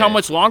knows how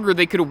much longer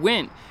they could have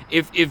went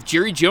if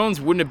Jerry Jones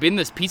wouldn't have been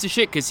this piece of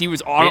shit, because he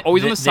was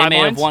always on the sidelines. They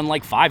may have won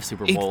like 5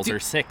 Super Bowls or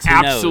 6. Who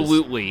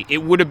absolutely knows?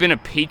 It would have been a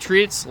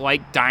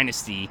Patriots-like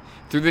dynasty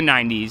through the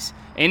 90s,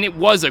 and it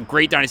was a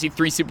great dynasty.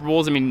 3 Super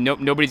Bowls. I mean,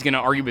 nobody's going to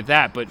argue with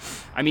that, but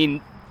I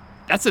mean,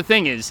 that's the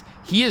thing, is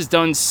he has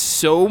done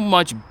so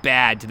much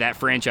bad to that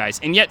franchise,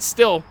 and yet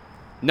still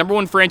number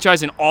 1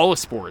 franchise in all of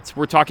sports.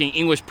 We're talking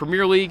English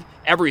Premier League,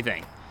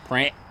 everything.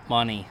 Print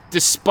money.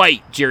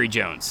 Despite Jerry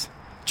Jones.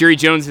 Jerry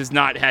Jones has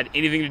not had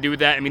anything to do with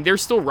that. I mean, they're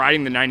still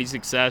riding the 90s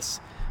success.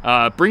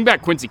 Bring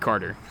back Quincy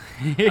Carter.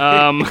 We're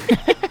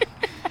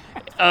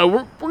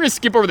going to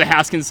skip over the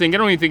Haskins thing. I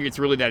don't even think it's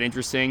really that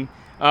interesting.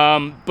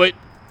 But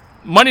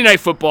Monday Night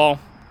Football,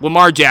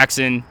 Lamar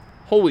Jackson,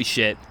 holy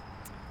shit.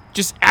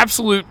 Just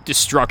absolute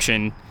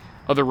destruction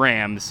of the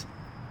Rams.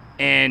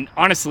 And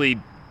honestly,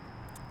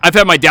 I've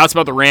had my doubts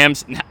about the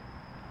Rams.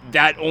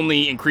 That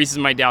only increases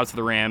my doubts of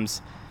the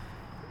Rams.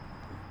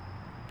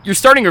 You're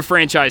starting a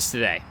franchise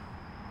today.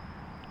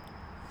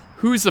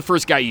 Who's the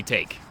first guy you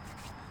take?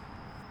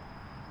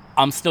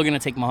 I'm still going to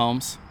take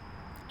Mahomes.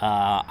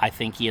 I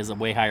think he has a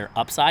way higher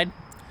upside.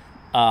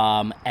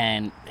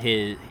 And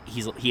he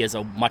has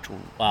a much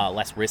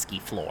less risky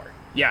floor.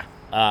 Yeah.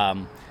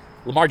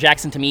 Lamar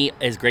Jackson, to me,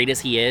 as great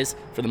as he is,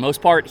 for the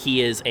most part,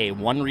 he is a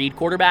one-read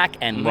quarterback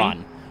and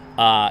run.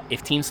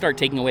 If teams start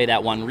taking away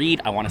that one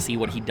read, I want to see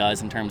what he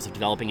does in terms of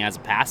developing as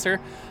a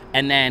passer.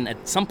 And then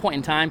at some point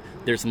in time,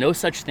 there's no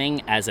such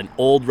thing as an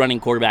old running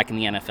quarterback in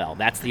the NFL.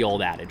 That's the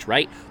old adage,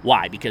 right?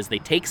 Why? Because they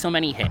take so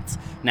many hits.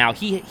 Now,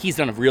 he's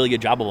done a really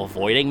good job of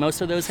avoiding most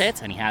of those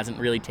hits, and he hasn't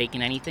really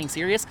taken anything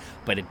serious,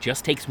 but it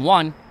just takes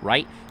one,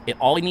 right?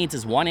 All he needs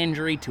is one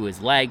injury to his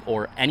leg,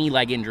 or any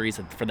leg injuries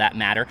for that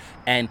matter,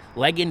 and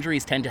leg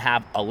injuries tend to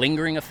have a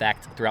lingering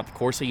effect throughout the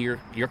course of your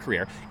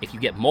career. If you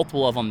get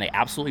multiple of them, they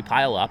absolutely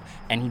pile up,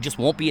 and he just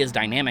won't be as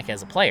dynamic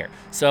as a player.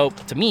 So,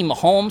 to me,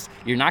 Mahomes,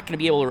 you're not going to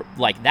be able to,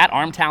 like, that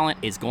arm talent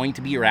is going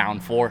to be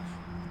around for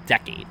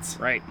decades.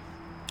 Right.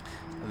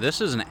 This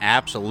is an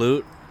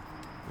absolute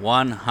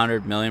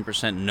 100 million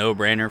 %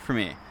 no-brainer for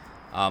me.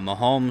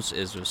 Mahomes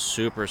is a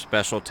super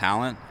special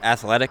talent,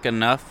 athletic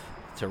enough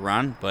to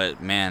run,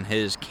 but man,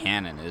 his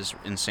cannon is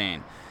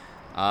insane.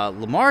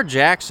 Lamar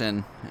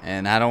Jackson,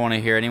 and I don't want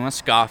to hear anyone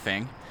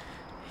scoffing,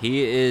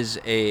 he is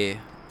a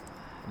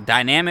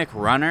dynamic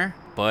runner,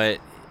 but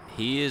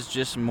he is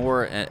just a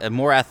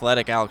more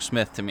athletic Alex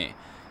Smith to me.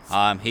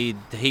 He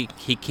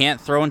can't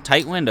throw in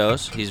tight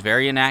windows. He's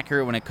very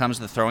inaccurate when it comes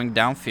to throwing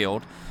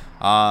downfield.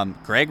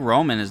 Greg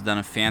Roman has done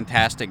a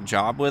fantastic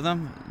job with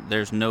him.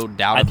 There's no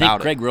doubt about it. I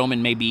think Greg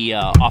Roman may be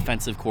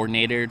offensive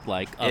coordinator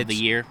of the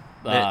year,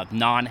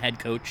 non-head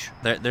coach.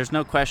 There's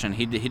no question.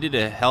 He did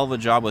a hell of a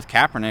job with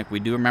Kaepernick. We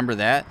do remember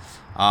that.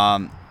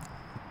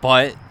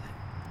 But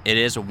it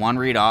is a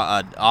one-read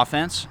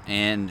offense,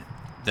 and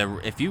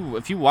if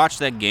you watch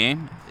that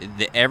game,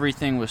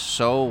 everything was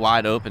so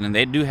wide open, and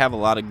they do have a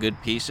lot of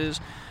good pieces.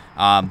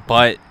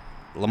 But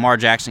Lamar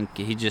Jackson,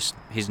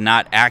 he's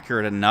not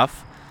accurate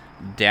enough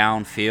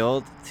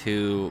downfield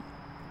to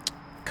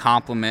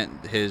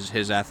complement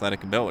his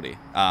athletic ability.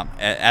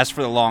 As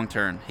for the long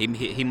term,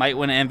 he might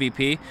win an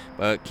MVP,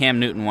 but Cam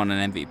Newton won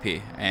an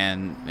MVP,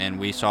 and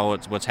we saw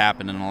what's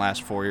happened in the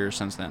last 4 years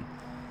since then.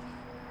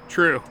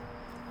 True.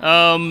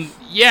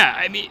 Yeah,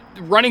 I mean,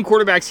 running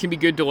quarterbacks can be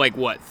good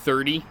to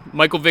 30.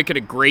 Michael Vick had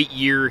a great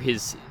year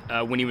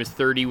when he was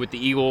 30 with the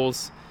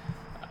Eagles.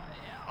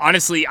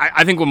 Honestly,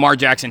 I think Lamar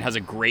Jackson has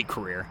a great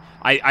career.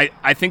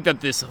 I think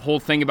that this whole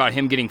thing about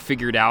him getting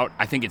figured out,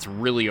 I think it's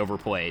really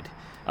overplayed.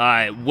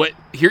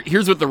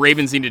 Here's what the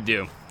Ravens need to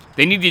do.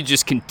 They need to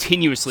just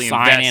continuously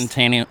invest.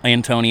 Sign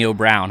Antonio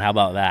Brown. How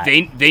about that?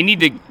 They need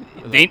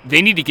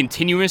to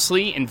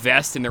continuously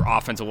invest in their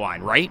offensive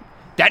line, right?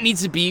 That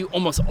needs to be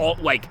almost all,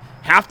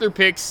 half their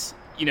picks.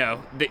 You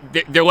know,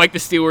 they're like the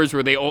Steelers,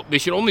 where they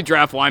should only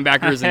draft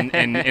linebackers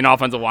and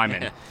offensive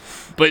linemen.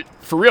 But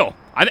for real,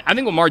 I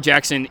think Lamar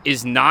Jackson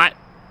is not.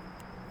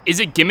 Is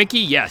it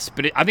gimmicky? Yes,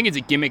 but I think it's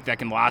a gimmick that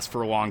can last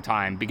for a long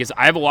time, because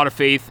I have a lot of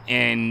faith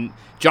in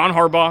John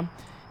Harbaugh.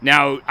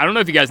 Now, I don't know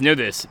if you guys know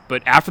this,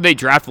 but after they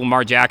drafted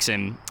Lamar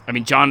Jackson, I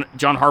mean, John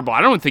Harbaugh,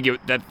 I don't think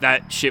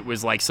that shit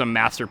was like some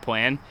master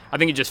plan. I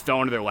think it just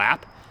fell into their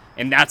lap.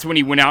 And that's when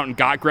he went out and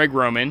got Greg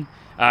Roman.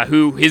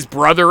 who his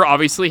brother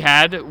obviously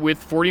had with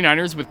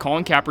 49ers with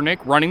Colin Kaepernick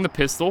running the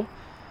pistol.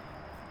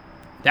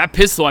 That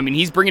pistol, I mean,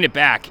 he's bringing it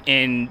back.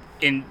 And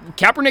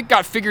Kaepernick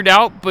got figured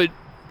out, but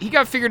he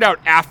got figured out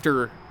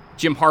after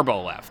Jim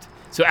Harbaugh left.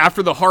 So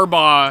after the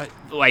Harbaugh,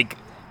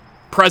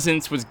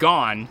 presence was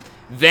gone,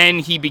 then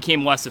he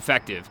became less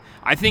effective.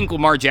 I think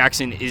Lamar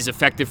Jackson is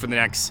effective for the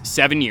next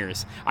 7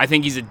 years. I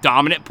think he's a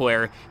dominant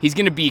player. He's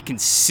going to be a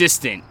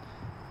consistent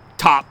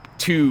top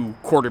 2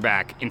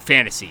 quarterback in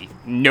fantasy,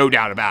 no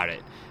doubt about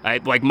it.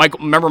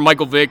 Remember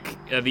Michael Vick,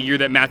 the year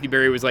that Matthew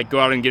Berry was go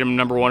out and get him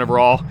number 1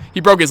 overall?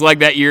 He broke his leg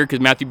that year because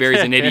Matthew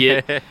Berry's an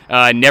idiot.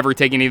 Never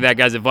take any of that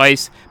guy's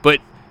advice. But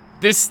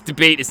this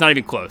debate is not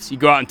even close. You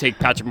go out and take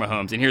Patrick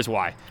Mahomes, and here's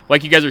why.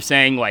 Like you guys are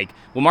saying,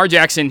 Lamar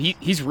Jackson,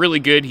 he's really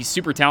good. He's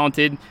super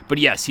talented. But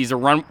yes, he's a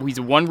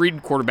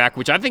one-read quarterback,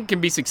 which I think can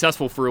be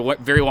successful for a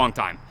very long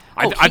time.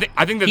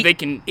 I think that they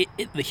can.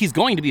 He's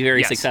going to be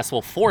very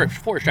successful for a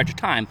stretch of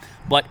time,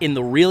 but in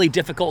the really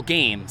difficult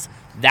games,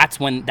 that's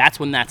when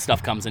that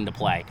stuff comes into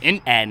play,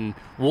 and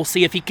we'll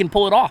see if he can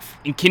pull it off.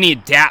 And can he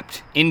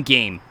adapt in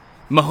game?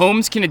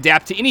 Mahomes can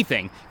adapt to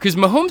anything because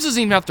Mahomes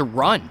doesn't even have to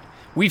run.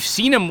 We've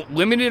seen him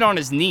limited on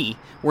his knee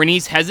when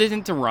he's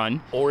hesitant to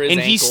run, or his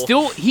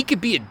ankle. He could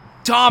be a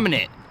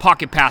dominant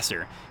pocket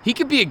passer. He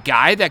could be a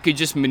guy that could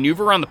just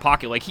maneuver around the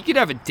pocket. He could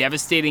have a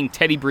devastating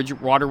Teddy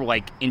Bridgewater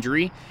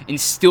injury and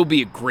still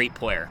be a great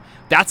player.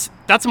 That's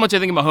how much I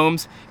think of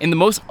Mahomes. And the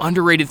most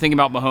underrated thing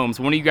about Mahomes,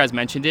 one of you guys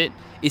mentioned it,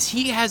 is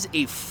he has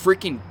a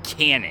freaking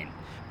cannon.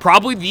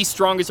 Probably the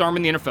strongest arm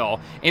in the NFL.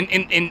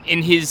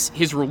 And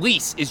his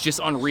release is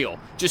just unreal.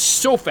 Just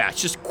so fast,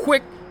 just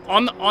quick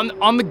on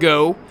the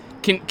go.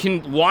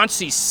 Can launch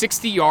these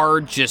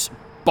 60-yard just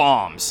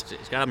bombs.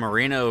 He's got a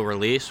Marino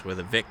release with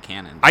a Vic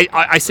cannon.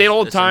 I say it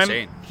all the time.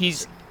 Insane.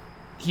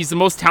 He's the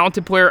most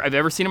talented player I've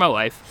ever seen in my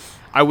life.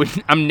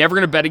 I'm never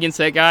going to bet against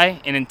that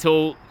guy, and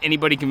until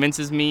anybody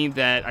convinces me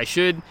that I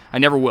should, I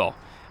never will.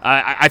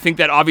 I think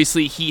that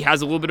obviously he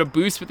has a little bit of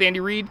boost with Andy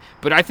Reid,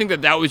 but I think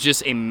that was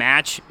just a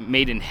match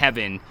made in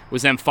heaven,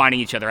 was them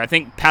finding each other. I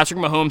think Patrick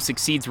Mahomes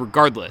succeeds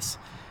regardless.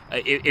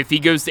 If he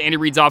goes to Andy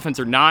Reid's offense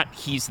or not,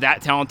 he's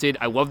that talented.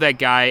 I love that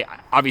guy.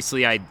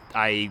 Obviously,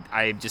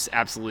 I just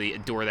absolutely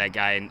adore that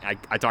guy, and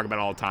I talk about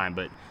it all the time.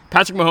 But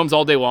Patrick Mahomes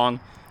all day long,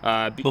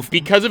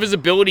 because of his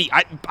ability.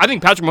 I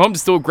think Patrick Mahomes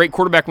is still a great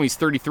quarterback when he's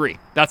 33.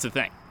 That's the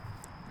thing.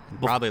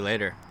 Probably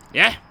later.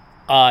 Yeah.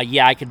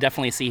 I could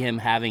definitely see him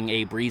having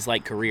a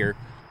Breeze-like career,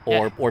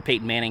 or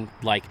Peyton Manning.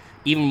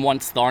 Even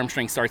once the arm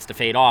strength starts to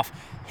fade off,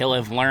 he'll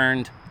have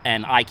learned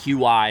and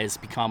IQ-wise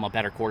become a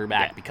better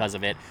quarterback because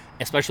of it.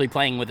 Especially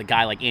playing with a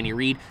guy like Andy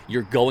Reid,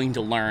 you're going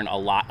to learn a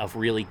lot of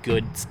really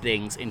good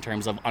things in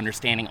terms of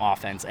understanding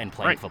offense and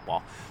playing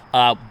football.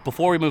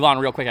 Before we move on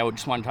real quick, I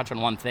just want to touch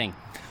on one thing.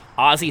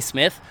 Ozzie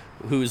Smith,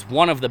 who's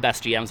one of the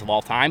best GMs of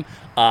all time,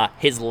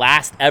 his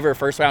last ever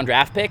first-round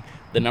draft pick,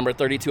 the number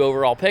 32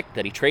 overall pick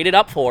that he traded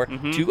up for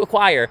to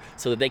acquire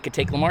so that they could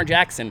take Lamar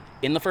Jackson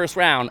in the first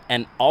round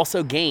and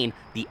also gain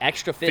the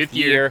extra fifth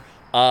year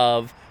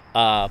of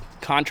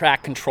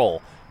contract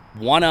control.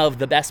 One of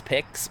the best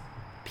picks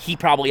he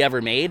probably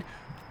ever made.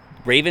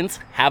 Ravens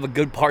have a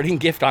good parting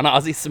gift on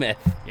Ozzie Smith.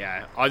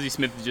 Yeah, Ozzie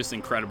Smith is just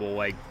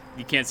incredible.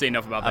 You can't say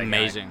enough about that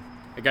Amazing.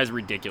 Guy. That guy's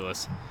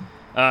ridiculous.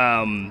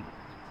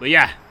 But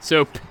yeah,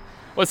 so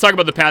let's talk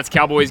about the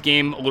Pats-Cowboys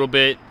game a little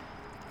bit.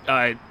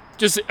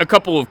 Just a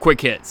couple of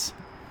quick hits.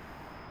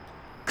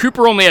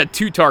 Cooper only had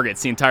 2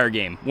 targets the entire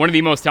game. One of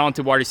the most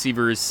talented wide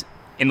receivers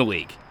in the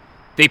league.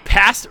 They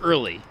passed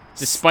early,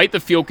 despite the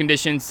field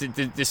conditions,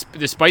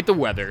 despite the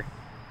weather.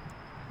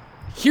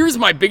 Here's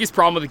my biggest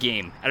problem with the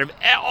game. Out of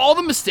all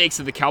the mistakes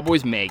that the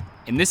Cowboys make,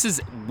 and this is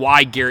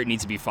why Garrett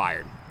needs to be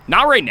fired.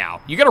 Not right now.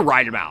 You got to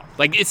ride him out.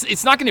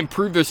 It's not going to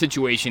improve their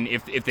situation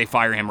if they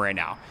fire him right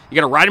now. You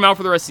got to ride him out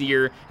for the rest of the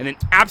year, and then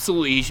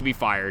absolutely he should be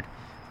fired.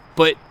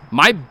 But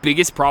my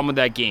biggest problem with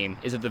that game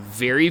is at the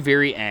very,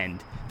 very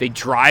end, they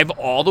drive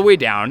all the way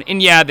down,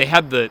 and yeah, they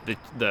had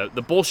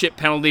the bullshit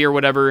penalty or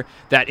whatever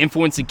that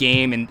influenced the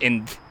game,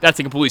 and that's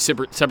a completely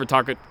separate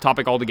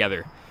topic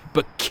altogether.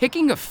 But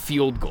kicking a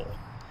field goal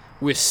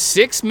with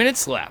 6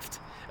 minutes left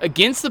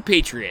against the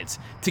Patriots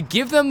to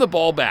give them the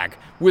ball back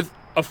with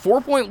a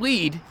 4-point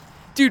lead,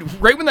 dude,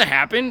 right when that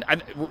happened,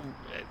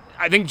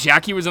 I think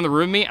Jackie was in the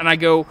room with me, and I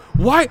go,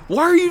 why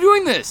are you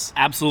doing this?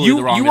 Absolutely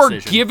the wrong decision. You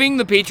are giving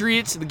the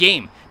Patriots the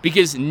game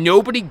because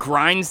nobody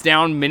grinds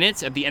down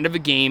minutes at the end of a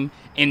game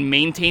and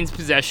maintains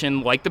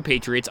possession like the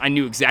Patriots. I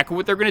knew exactly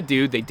what they're going to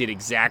do. They did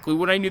exactly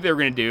what I knew they were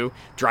going to do.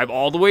 Drive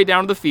all the way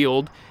down to the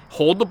field,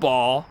 hold the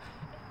ball.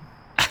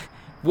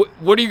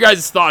 What are you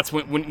guys' thoughts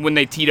when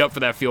they teed up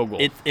for that field goal?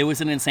 It was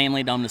an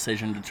insanely dumb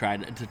decision to try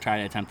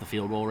to attempt the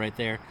field goal right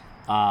there.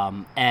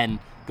 And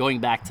going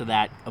back to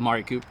that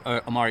Amari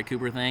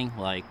Cooper thing,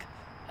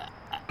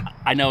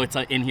 I know it's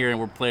in here and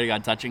we're planning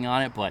on touching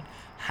on it, but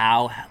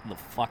how the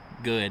fuck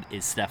good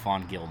is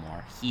Stephon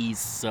Gilmore? He's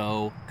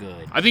so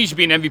good. I think he should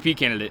be an MVP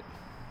candidate.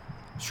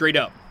 Straight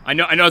up. I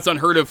know it's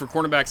unheard of for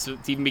cornerbacks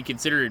to even be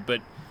considered,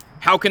 but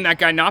how can that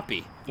guy not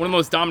be? One of the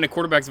most dominant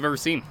quarterbacks I've ever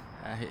seen.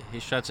 He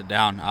shuts it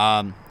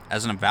down.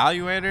 as an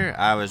evaluator,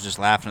 I was just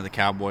laughing at the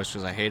Cowboys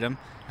because I hate them.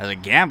 As a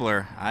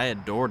gambler, I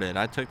adored it.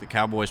 I took the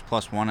Cowboys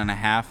plus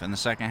 1.5 in the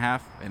second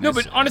half. And no,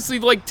 but honestly,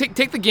 like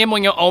take the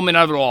gambling element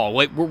out of it all.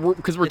 Like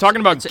because we're talking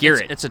about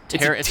Garrett. It's a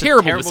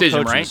terrible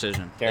decision, right?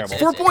 Terrible.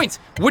 4 points.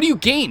 What do you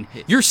gain?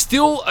 You're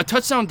still a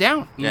touchdown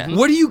down. Yeah.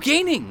 What are you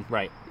gaining?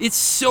 Right. It's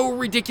so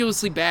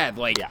ridiculously bad.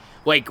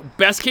 Like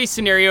best case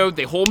scenario,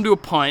 they hold them to a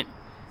punt.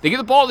 They get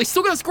the ball. They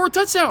still got to score a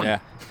touchdown. Yeah.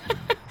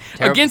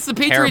 Against the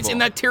Patriots terrible. in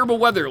that terrible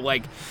weather.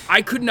 Like,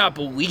 I could not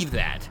believe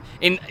that.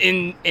 And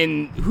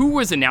who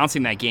was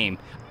announcing that game?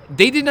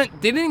 They didn't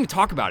even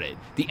talk about it.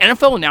 The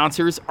NFL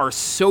announcers are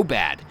so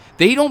bad.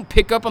 They don't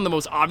pick up on the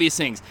most obvious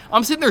things.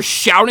 I'm sitting there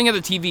shouting at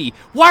the TV,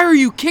 "Why are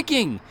you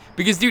kicking?"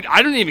 Because, dude,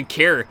 I don't even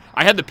care.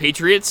 I had the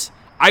Patriots.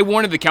 I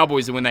wanted the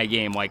Cowboys to win that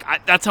game. Like,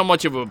 that's how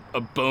much of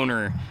a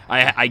boner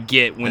I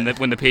get when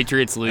the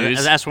Patriots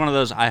lose. That's one of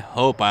those, I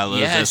hope I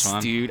lose this one.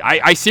 Yes, dude.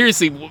 I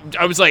seriously,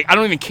 I was like, I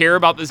don't even care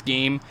about this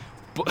game.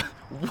 But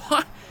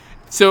what?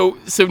 So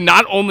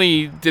not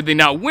only did they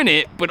not win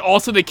it, but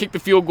also they kicked the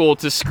field goal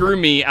to screw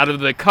me out of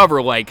the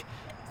cover. Like,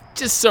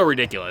 just so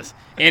ridiculous.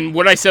 And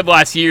what I said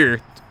last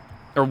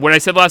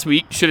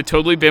week should have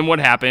totally been what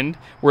happened,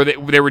 where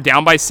they were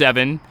down by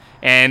 7,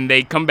 and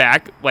they come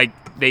back. Like,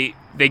 they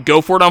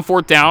go for it on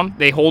 4th down.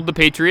 They hold the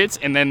Patriots,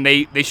 and then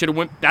they should have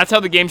went. That's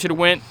how the game should have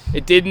went.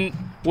 It didn't.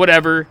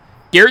 Whatever.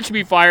 Garrett should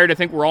be fired. I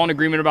think we're all in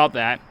agreement about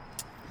that.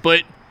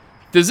 But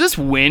does this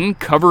win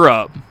cover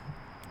up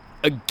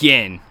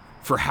again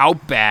for how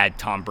bad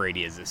Tom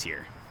Brady is this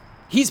year?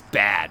 He's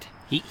bad.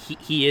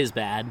 He is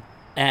bad,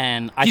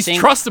 and I he's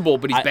think trustable,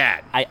 but he's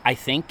bad. I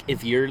think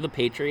if you're the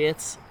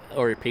Patriots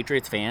or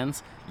Patriots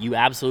fans, you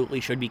absolutely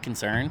should be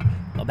concerned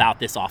about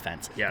this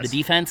offense. Yes. The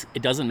defense,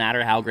 it doesn't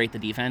matter how great the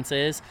defense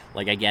is.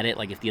 Like, I get it,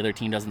 like if the other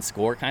team doesn't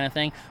score kind of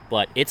thing,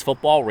 but it's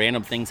football,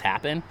 random things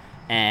happen,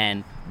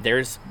 and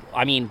they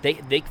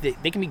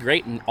can be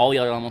great in all the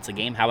other elements of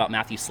the game. How about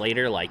Matthew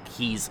Slater? Like,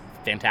 he's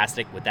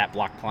fantastic with that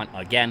block punt,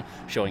 again,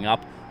 showing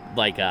up.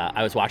 Like,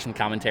 I was watching the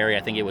commentary, I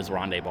think it was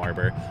Rondé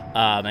Barber,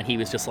 and he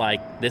was just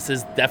like, this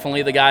is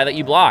definitely the guy that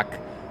you block.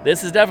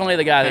 This is definitely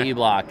the guy that you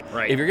block.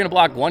 Right. If you're going to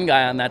block one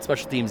guy on that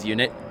special teams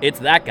unit, it's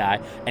that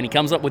guy. And he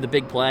comes up with a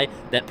big play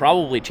that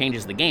probably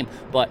changes the game.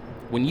 But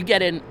when you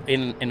get in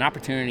an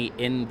opportunity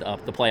in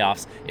the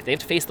playoffs, if they have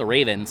to face the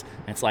Ravens,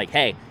 it's like,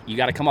 hey, you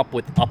got to come up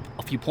with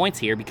a few points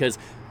here, because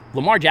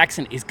Lamar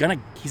Jackson he's gonna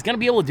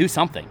be able to do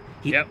something.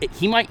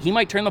 He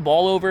might turn the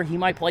ball over, he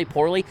might play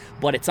poorly,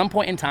 but at some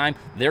point in time,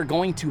 they're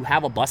going to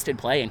have a busted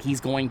play, and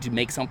he's going to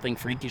make something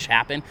freakish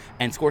happen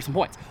and score some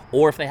points.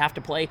 Or if they have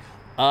to play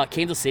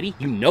Kansas City,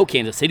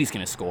 Kansas City's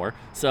going to score.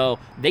 So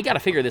they got to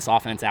figure this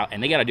offense out,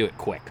 and they got to do it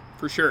quick.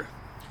 For sure.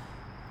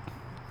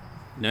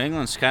 New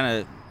England's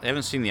they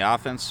haven't seen the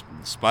offense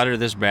sputter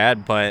this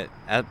bad, but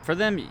for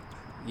them,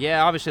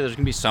 yeah, obviously there's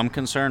going to be some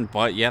concern,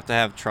 but you have to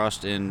have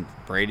trust in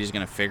Brady's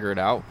going to figure it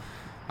out.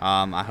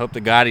 I hope to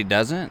God he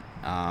doesn't.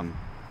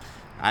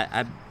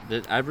 I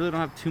really don't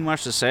have too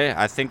much to say.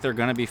 I think they're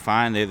going to be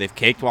fine. They've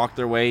cakewalked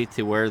their way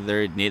to where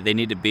they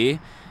need to be.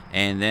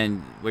 And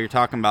then what you're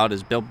talking about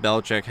is Bill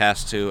Belichick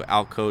has to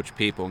outcoach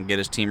people and get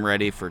his team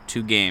ready for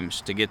 2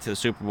 games to get to the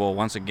Super Bowl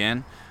once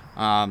again.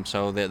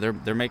 So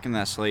they're making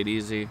that slate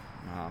easy.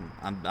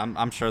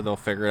 I'm sure they'll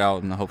figure it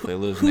out and hopefully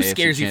lose. Who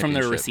scares you from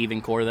their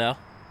receiving core, though?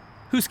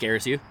 Who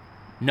scares you?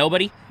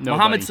 Nobody.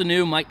 Mohamed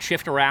Sanu might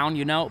shift around,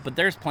 but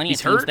there's plenty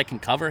of teams that can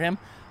cover him.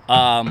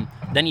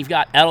 Then you've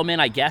got Edelman,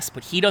 I guess,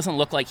 but he doesn't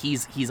look like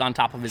he's on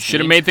top of his game. Should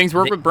have made things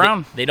work with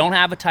Brown. They don't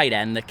have a tight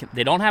end.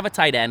 They don't have a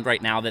tight end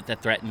right now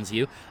that threatens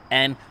you.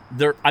 And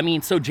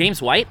so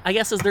James White, I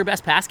guess, is their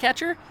best pass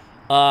catcher.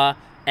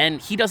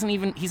 And he's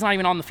not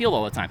even on the field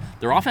all the time.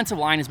 Their offensive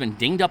line has been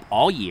dinged up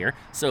all year,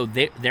 so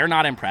they're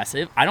not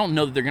impressive. I don't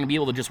know that they're going to be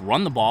able to just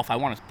run the ball if I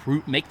want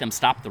to make them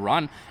stop the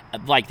run.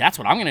 Like, that's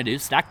what I'm going to do,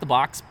 stack the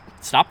box,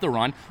 stop the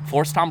run,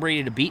 force Tom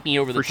Brady to beat me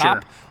over the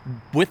top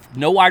with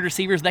no wide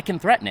receivers that can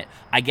threaten it.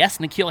 I guess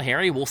N'Keal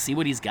Harry, we'll see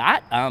what he's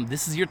got.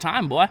 This is your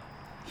time, boy.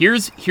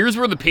 Here's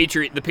where the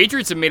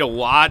Patriots have made a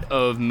lot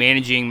of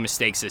managing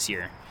mistakes this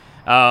year.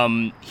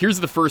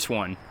 Here's the first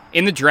one.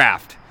 In the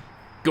draft,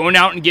 going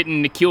out and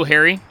getting N'Keal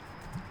Harry.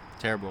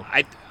 Terrible.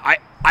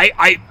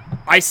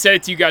 I said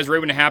it to you guys right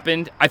when it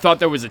happened. I thought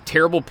that was a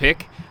terrible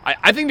pick.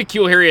 I think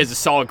N'Keal Harry has a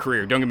solid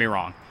career. Don't get me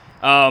wrong.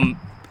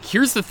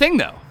 Here's the thing,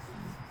 though.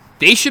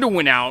 They should have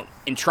went out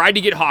and tried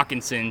to get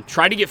Hawkinson,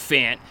 tried to get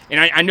Fant,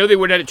 and I know they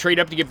would have had to trade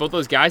up to get both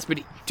those guys, but,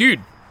 dude,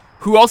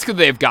 who else could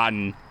they have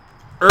gotten?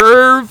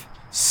 Irv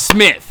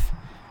Smith,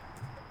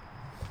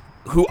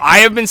 who I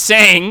have been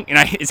saying,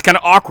 and it's kind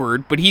of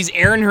awkward, but he's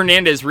Aaron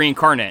Hernandez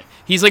reincarnate.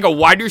 He's like a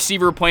wide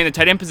receiver playing the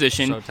tight end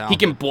position. So he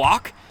can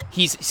block.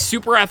 He's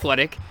super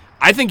athletic.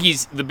 I think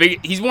he's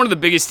one of the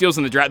biggest steals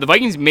in the draft. The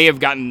Vikings may have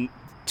gotten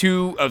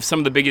 2 of some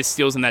of the biggest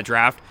steals in that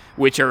draft,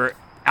 which are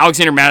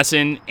Alexander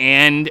Madison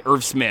and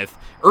Irv Smith.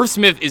 Irv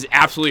Smith is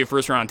absolutely a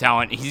first-round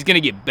talent. He's going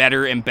to get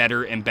better and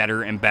better and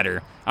better and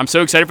better. I'm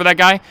so excited for that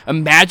guy.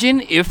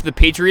 Imagine if the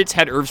Patriots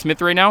had Irv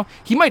Smith right now.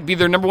 He might be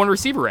their number one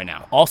receiver right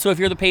now. Also, if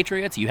you're the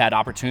Patriots, you had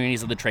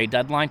opportunities at the trade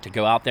deadline to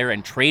go out there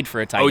and trade for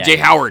a tight end. O.J.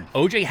 Howard.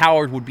 O.J.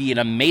 Howard would be an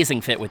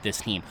amazing fit with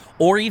this team.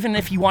 Or even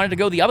if you wanted to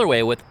go the other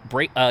way with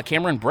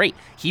Cameron Brate,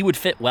 he would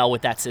fit well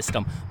with that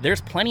system.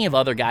 There's plenty of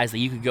other guys that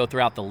you could go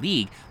throughout the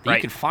league that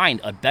you could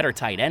find a better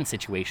tight end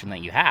situation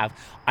that you have.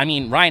 I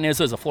mean, Ryan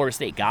Izzo is a Florida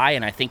State guy,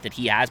 and I think that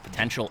he has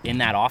potential in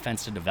that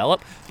offense to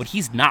develop, but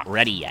he's not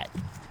ready yet.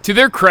 To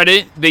their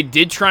credit, they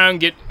did try and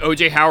get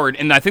O.J. Howard,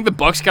 and I think the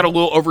Bucs got a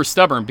little over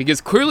stubborn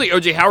because clearly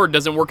O.J. Howard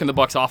doesn't work in the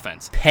Bucs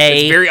offense.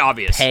 It's very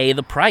obvious. Pay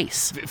the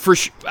price.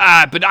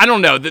 But I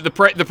don't know. The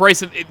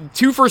price of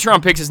 2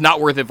 first-round picks is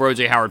not worth it for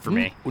O.J. Howard for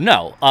me.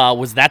 No.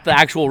 Was that the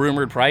actual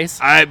rumored price?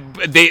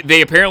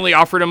 They apparently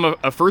offered him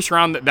a first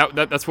round.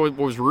 That's what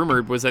was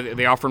rumored, was that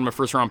they offered him a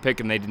first-round pick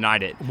and they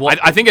denied it.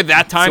 I think at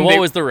that time. So what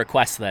was the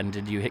request then?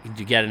 Did you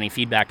get any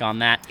feedback on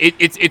that?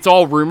 It's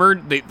all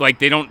rumored.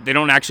 They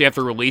don't actually have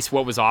to release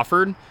what was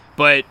offered,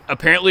 but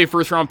apparently a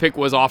first-round pick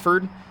was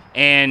offered.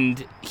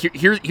 And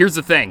here's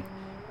the thing: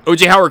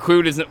 O.J. Howard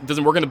clearly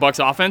doesn't work in the Bucs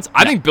offense.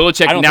 I think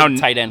Belichick I don't think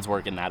tight ends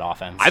work in that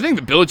offense. I think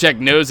that Belichick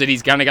knows that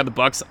he's kind of got the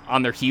Bucs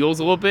on their heels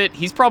a little bit.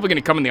 He's probably going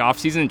to come in the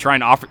offseason and try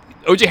and offer.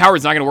 O.J.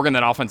 Howard's not going to work in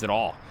that offense at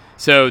all.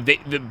 So the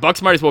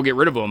Bucs might as well get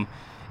rid of him.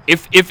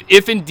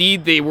 If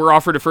indeed they were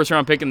offered a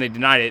first-round pick and they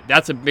denied it,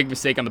 that's a big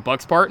mistake on the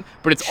Bucs' part.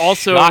 But it's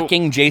also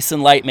shocking.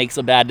 Jason Light makes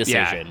a bad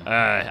decision.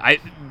 Yeah,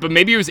 but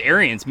maybe it was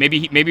Arians. Maybe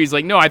he's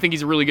like, no, I think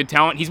he's a really good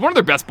talent. He's one of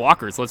their best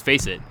blockers. Let's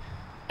face it.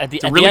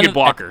 He's a really good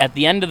blocker. At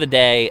the end of the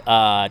day,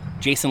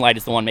 Jason Light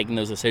is the one making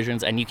those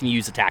decisions, and you can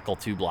use a tackle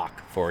to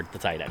block for the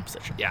tight end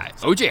position. Yeah,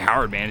 O.J.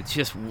 Howard, man, it's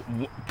just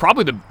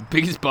probably the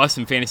biggest bust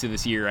in fantasy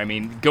this year. I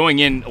mean, going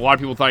in, a lot of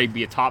people thought he'd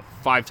be a top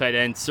 5 tight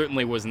end.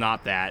 Certainly was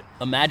not that.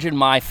 Imagine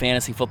my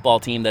fantasy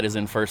football team that is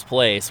in first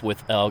place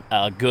with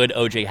a good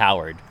O.J.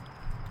 Howard.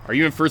 Are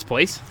you in first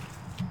place?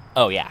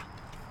 Oh, yeah.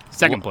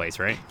 Second place,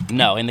 right?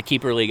 No, in the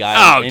keeper league.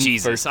 Oh,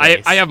 Jesus!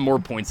 I have more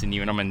points than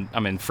you, and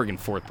I'm in friggin'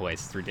 4th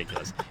place. It's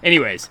ridiculous.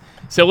 Anyways,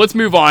 so let's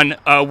move on.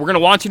 We're gonna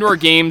launch into our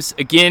games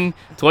again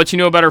to let you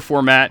know about our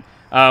format.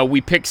 We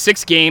picked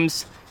 6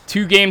 games,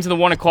 2 games of the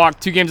 1 o'clock,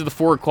 2 games of the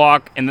 4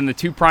 o'clock, and then the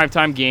 2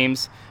 primetime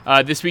games.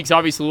 This week's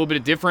obviously a little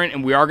bit different,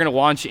 and we are gonna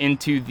launch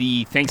into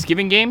the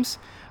Thanksgiving games.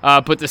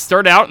 But to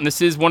start out, and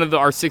this is one of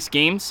our 6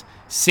 games,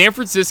 San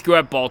Francisco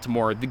at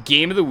Baltimore, the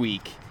game of the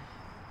week.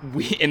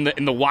 And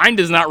the line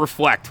does not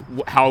reflect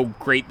how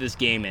great this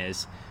game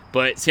is.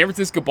 But San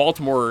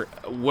Francisco-Baltimore,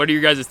 what are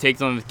your guys'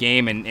 takes on this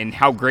game, and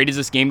how great is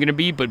this game going to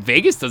be? But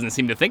Vegas doesn't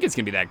seem to think it's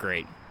going to be that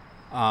great.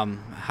 How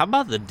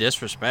about the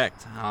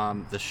disrespect?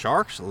 The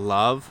Sharks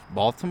love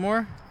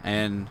Baltimore,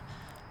 and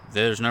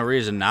there's no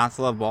reason not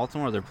to love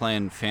Baltimore. They're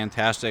playing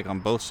fantastic on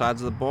both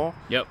sides of the ball.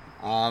 Yep.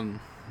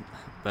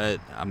 But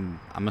I'm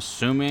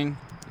assuming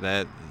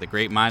that the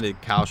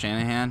great-minded Kyle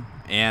Shanahan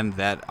and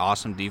that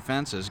awesome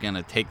defense is going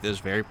to take this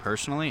very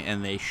personally,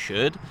 and they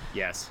should.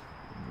 Yes.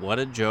 What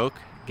a joke.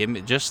 Give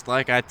me just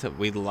like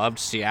we loved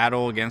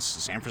Seattle against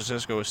San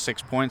Francisco with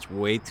 6 points,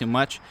 way too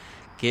much.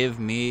 Give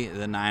me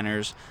the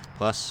Niners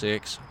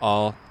 +6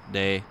 all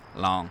day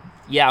long.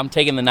 Yeah, I'm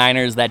taking the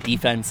Niners. That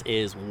defense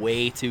is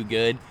way too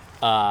good.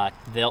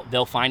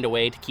 They'll find a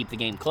way to keep the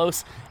game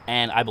close,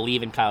 and I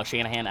believe in Kyle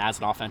Shanahan as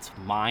an offensive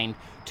mind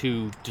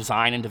to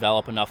design and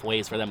develop enough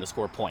ways for them to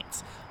score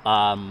points.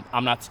 I'm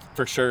not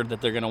for sure that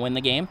they're going to win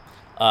the game.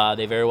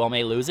 They very well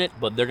may lose it,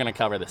 but they're going to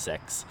cover the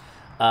 6.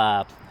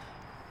 The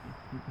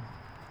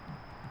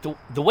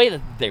way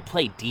that they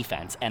play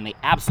defense, and they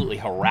absolutely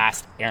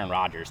harassed Aaron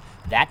Rodgers,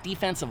 that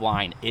defensive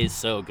line is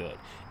so good.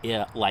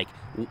 Yeah, like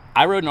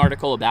I wrote an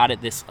article about it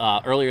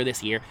earlier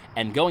this year,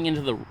 and going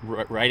into the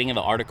writing of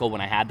the article,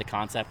 when I had the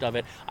concept of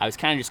it, I was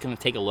kind of just going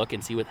to take a look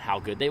and see how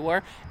good they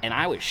were, and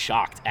I was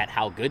shocked at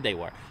how good they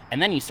were.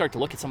 And then you start to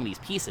look at some of these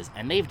pieces,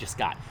 and they've just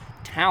got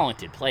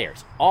talented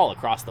players all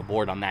across the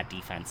board on that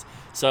defense.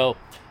 So,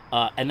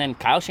 and then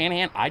Kyle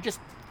Shanahan,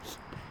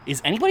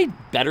 is anybody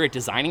better at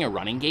designing a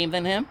running game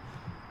than him?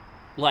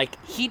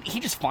 Like, he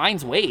just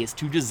finds ways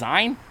to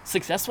design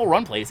successful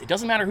run plays. It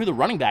doesn't matter who the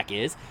running back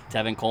is,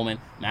 Tevin Coleman,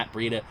 Matt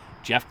Breida,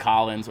 Jeff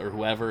Collins, or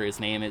whoever his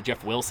name is,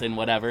 Jeff Wilson,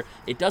 whatever.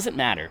 It doesn't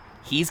matter.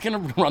 He's going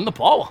to run the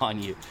ball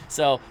on you.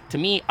 So, to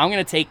me, I'm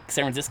going to take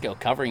San Francisco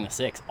covering the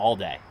 6 all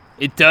day.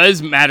 It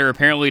does matter,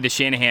 apparently, to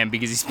Shanahan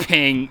because he's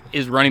paying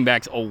his running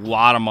backs a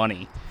lot of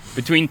money.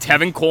 Between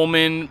Tevin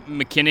Coleman,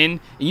 McKinnon, and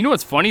you know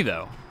what's funny,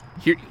 though?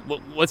 Here,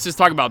 let's just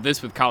talk about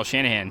this with Kyle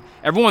Shanahan.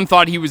 Everyone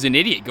thought he was an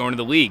idiot going to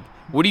the league.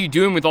 What are you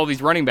doing with all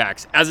these running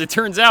backs? As it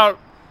turns out,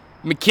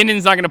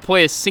 McKinnon's not going to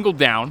play a single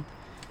down.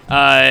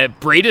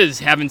 Breida's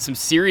having some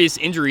serious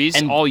injuries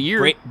all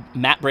year.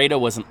 Matt Breida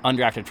was an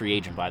undrafted free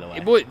agent, by the way.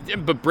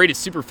 But Breida's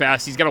super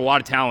fast. He's got a lot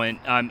of talent,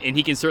 and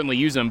he can certainly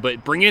use them.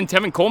 But bringing in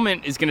Tevin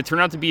Coleman is going to turn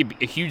out to be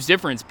a huge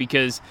difference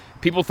because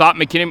people thought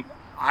McKinnon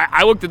 –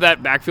 I looked at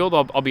that backfield,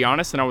 I'll be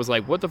honest, and I was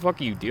like, what the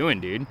fuck are you doing,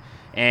 dude?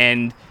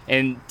 And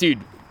dude,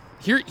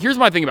 here's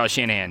my thing about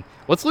Shanahan.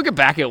 Let's look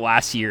back at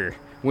last year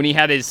when he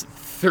had his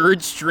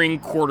third-string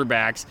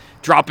quarterbacks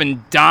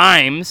dropping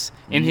dimes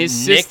in his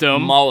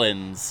system.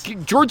 Mullins.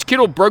 George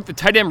Kittle broke the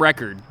tight end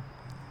record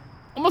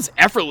almost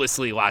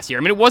effortlessly last year.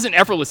 I mean, it wasn't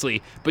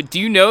effortlessly, but do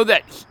you know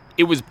that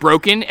it was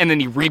broken and then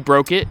he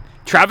re-broke it?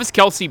 Travis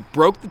Kelce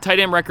broke the tight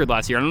end record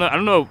last year. I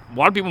don't know. A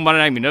lot of people might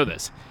not even know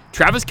this.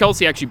 Travis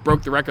Kelce actually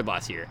broke the record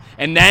last year,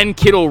 and then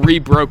Kittle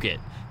re-broke it.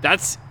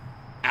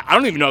 I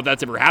don't even know if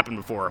that's ever happened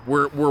before,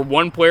 where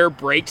one player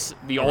breaks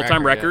the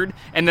all-time record,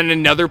 and then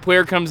another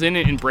player comes in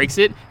and breaks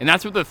it, and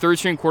that's with the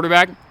third-string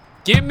quarterback.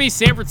 Give me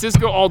San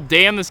Francisco all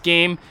day on this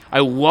game. I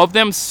love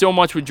them so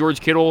much with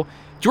George Kittle.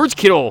 George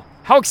Kittle,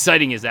 how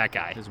exciting is that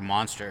guy? He's a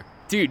monster.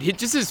 Dude,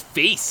 just his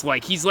face.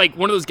 Like, he's like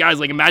one of those guys,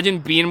 like, imagine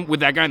being with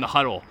that guy in the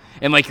huddle,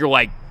 and, like, you're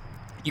like,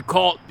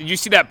 did you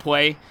see that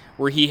play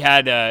where he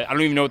had, I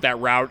don't even know what that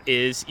route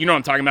is. You know what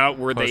I'm talking about?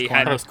 Where they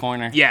had post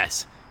corner.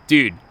 Yes.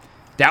 Dude,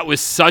 that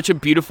was such a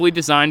beautifully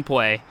designed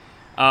play.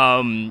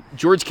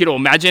 George Kittle,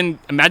 imagine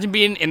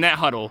being in that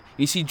huddle.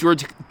 You see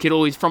George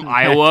Kittle, he's from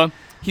Iowa.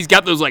 He's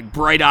got those, like,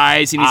 bright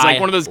eyes, and he's like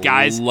one of those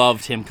guys. I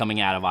loved him coming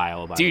out of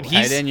Iowa, by Dude, the way.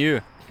 he's Tight end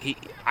you.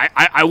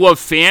 I love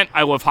Fant.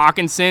 I love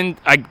Hawkinson.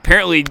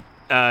 Apparently,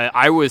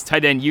 Iowa's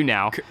tight end you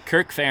now.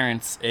 Kirk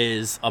Ferentz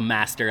is a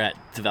master at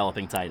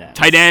developing tight ends.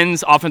 Tight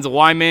ends, offensive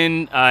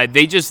linemen,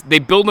 they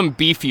build them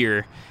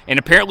beefier and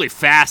apparently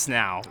fast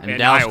now. And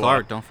Dallas Iowa.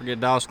 Clark. Don't forget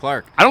Dallas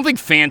Clark. I don't think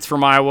Fant's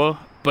from Iowa,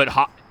 but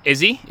is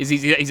he?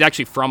 He's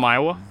actually from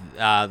Iowa?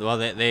 Well,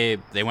 they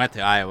went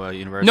to Iowa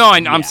University. No,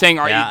 I'm saying,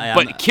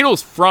 but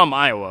Kittle's from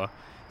Iowa.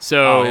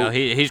 So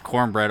he's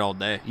cornbread all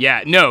day.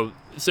 Yeah, no.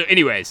 So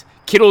anyways,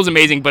 Kittle's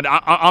amazing, but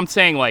I'm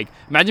saying, like,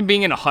 imagine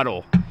being in a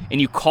huddle and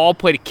you call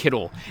play to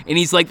Kittle, and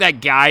he's like that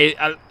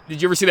guy.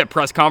 Did you ever see that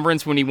press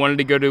conference when he wanted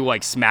to go to,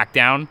 like,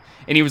 SmackDown,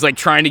 and he was, like,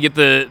 trying to get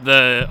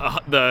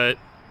the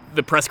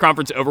press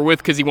conference over with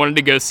because he wanted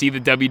to go see the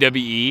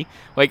WWE?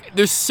 Like,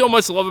 there's so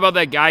much love about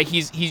that guy.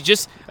 He's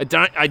just a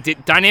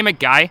dynamic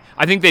guy.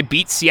 I think they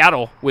beat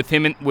Seattle with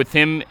him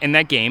in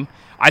that game.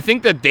 I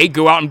think that they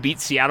go out and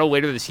beat Seattle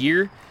later this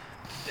year.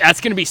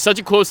 That's going to be such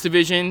a close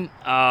division.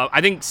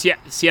 I think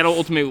Seattle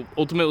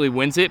ultimately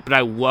wins it, but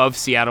I love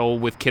Seattle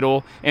with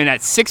Kittle. And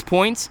at 6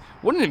 points,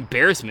 what an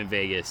embarrassment,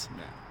 Vegas.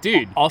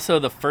 Dude. Also,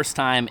 the first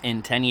time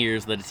in 10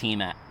 years that a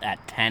team at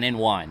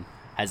 10-1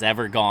 has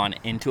ever gone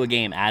into a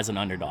game as an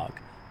underdog.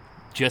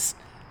 Just,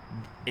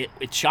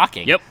 it's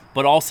shocking. Yep.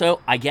 But also,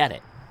 I get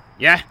it.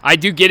 Yeah, I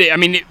do get it. I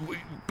mean,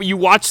 you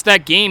watched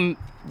that game,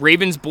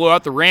 Ravens blow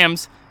out the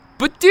Rams,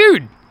 but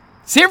dude,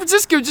 San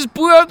Francisco just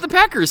blew out the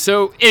Packers.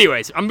 So,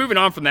 anyways, I'm moving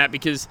on from that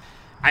because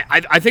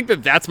I think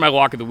that's my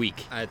lock of the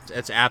week.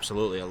 It's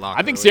absolutely a lock.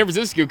 I think San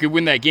Francisco could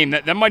win that game.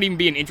 That might even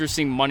be an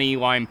interesting money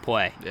line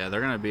play. Yeah,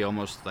 they're going to be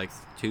almost like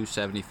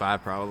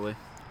 275 probably.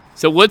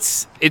 So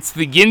it's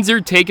the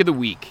Ginzer take of the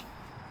week.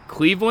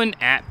 Cleveland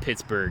at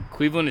Pittsburgh.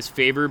 Cleveland is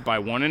favored by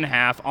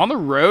 1.5 on the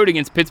road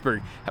against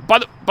Pittsburgh.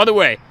 By the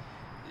way,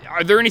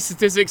 are there any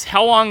statistics?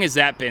 How long has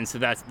that been? So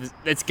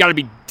that's got to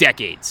be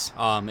decades.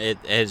 It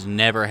has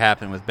never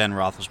happened with Ben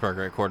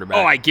Roethlisberger at quarterback.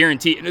 Oh, I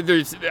guarantee.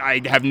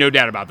 I have no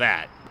doubt about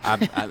that.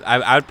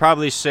 I'd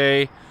probably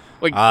say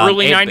like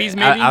early 90s,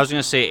 maybe. I was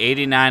gonna say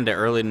 89 to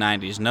early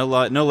 90s. No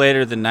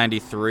later than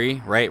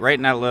 93. Right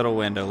in that little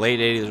window,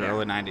 late 80s or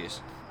early 90s.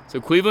 So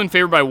Cleveland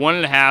favored by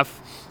 1.5.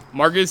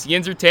 Marcus,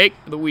 Yinzer take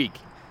of the week.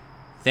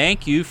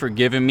 Thank you for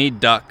giving me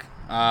Duck.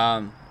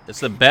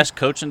 It's the best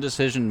coaching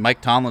decision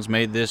Mike Tomlin's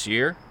made this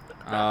year.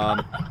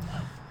 Our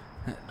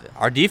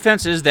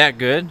defense is that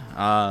good.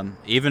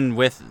 Even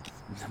with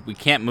we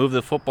can't move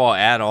the football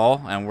at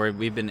all, and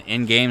we've been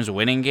in games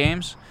winning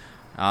games.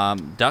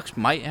 Ducks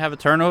might have a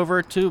turnover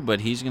or two,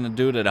 but he's going to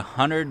do it at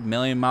 100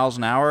 million miles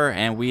an hour,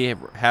 and we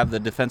have the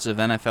defensive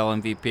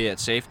NFL MVP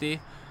at safety.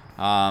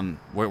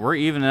 We're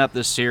evening up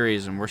this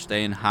series, and we're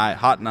staying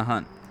hot in the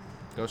hunt.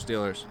 Go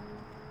Steelers.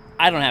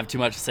 I don't have too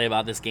much to say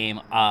about this game.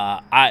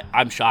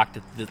 I'm shocked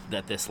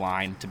at this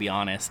line, to be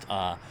honest.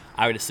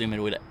 I would assume it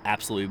would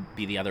absolutely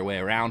be the other way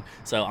around.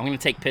 So I'm going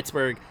to take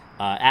Pittsburgh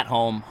at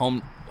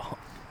home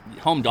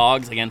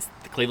dogs against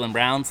the Cleveland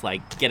Browns.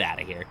 Like, get out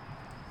of here.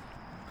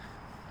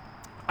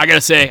 I got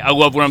to say, I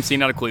love what I'm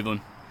seeing out of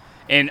Cleveland.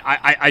 And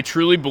I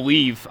truly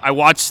believe, I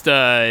watched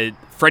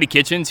Freddie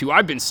Kitchens, who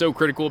I've been so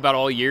critical about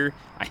all year.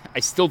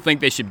 I still think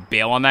they should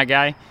bail on that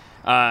guy.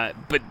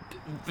 But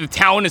the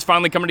talent is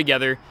finally coming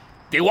together.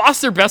 They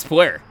lost their best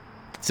player.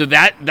 So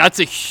that's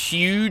a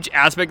huge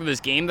aspect of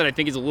this game that I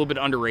think is a little bit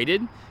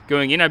underrated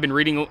going in. I've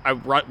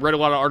read a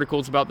lot of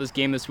articles about this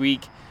game this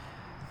week.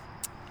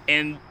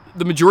 And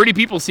the majority of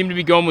people seem to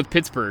be going with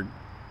Pittsburgh.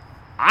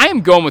 I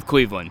am going with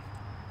Cleveland.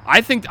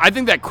 I think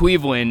that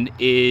Cleveland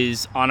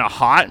is on a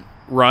hot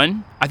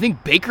run. I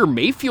think Baker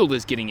Mayfield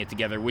is getting it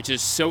together, which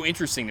is so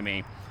interesting to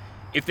me.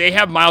 If they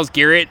have Myles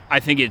Garrett, I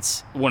think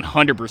it's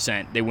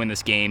 100% they win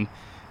this game.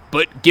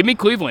 But give me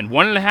Cleveland,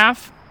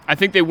 1.5. I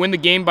think they win the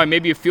game by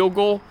maybe a field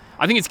goal.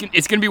 I think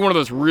it's going to be one of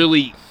those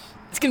really,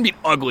 it's going to be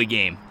an ugly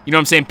game. You know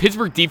what I'm saying?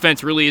 Pittsburgh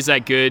defense really is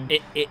that good.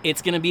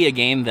 It's going to be a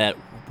game that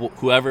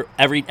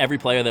every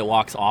player that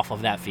walks off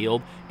of that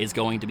field is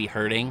going to be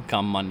hurting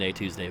come Monday,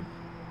 Tuesday.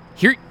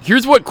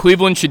 Here's what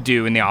Cleveland should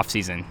do in the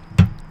offseason.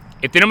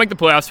 If they don't make the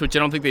playoffs, which I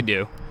don't think they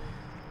do,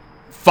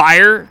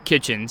 fire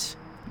Kitchens,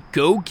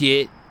 go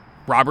get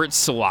Robert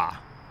Salah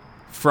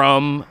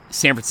from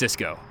San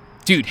Francisco.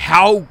 Dude,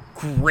 how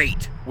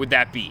great would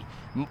that be?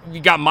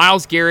 You got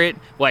Myles Garrett.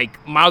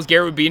 Like, Myles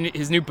Garrett would be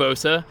his new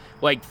Bosa.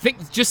 Like,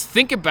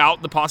 think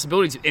about the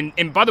possibilities.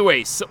 And by the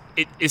way,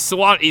 is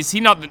Salah, is he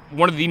not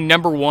one of the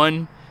number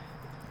one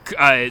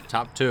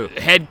top 2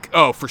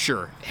 for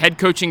sure, head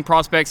coaching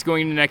prospects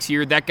going into next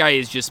year? That guy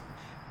is just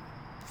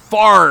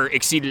far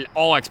exceeded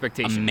all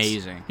expectations.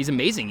 Amazing. He's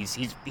amazing.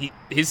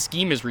 His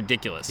scheme is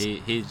ridiculous.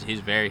 He's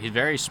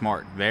very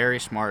smart. Very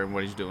smart in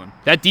what he's doing.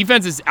 That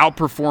defense is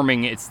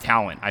outperforming its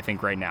talent, I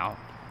think, right now.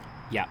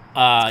 Yeah.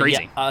 It's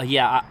crazy.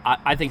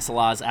 I think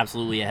Salah is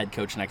absolutely a head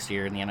coach next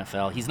year in the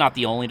NFL. He's not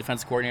the only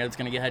defensive coordinator that's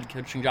going to get a head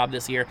coaching job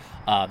this year.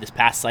 This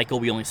past cycle,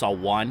 we only saw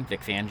one,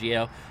 Vic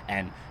Fangio,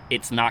 and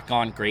it's not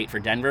gone great for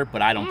Denver,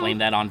 but I don't blame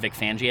that on Vic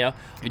Fangio.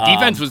 The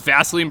defense was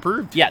vastly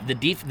improved. Yeah, the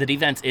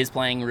defense is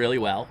playing really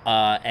well,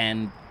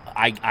 and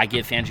I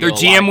give Fangio their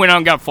GM went out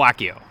and got Flacco.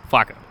 Yeah.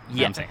 You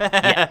know what I'm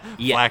saying?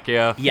 Yeah.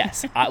 Flacco.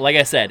 Yes. Like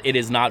I said, it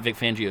is not Vic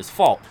Fangio's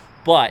fault,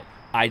 but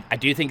I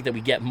do think that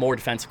we get more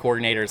defensive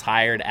coordinators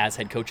hired as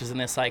head coaches in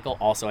this cycle.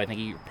 Also, I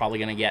think you're probably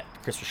going to get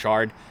Chris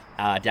Richard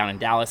down in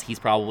Dallas. He's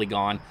probably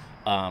gone,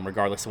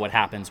 regardless of what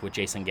happens with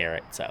Jason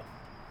Garrett. So,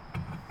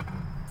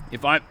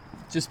 if I'm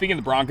just speaking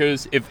of the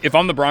Broncos, if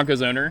I'm the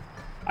Broncos owner,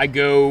 I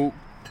go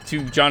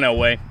to John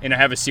Elway and I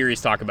have a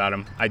serious talk about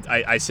him.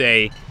 I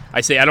say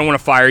I don't want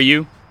to fire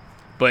you,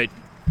 but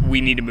we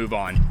need to move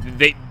on.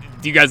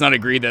 Do you guys not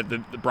agree that the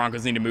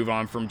Broncos need to move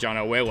on from John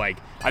Elway? Like,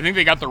 I think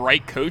they got the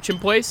right coach in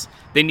place.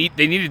 They need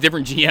a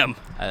different GM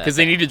because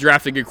they need to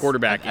draft a good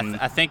quarterback.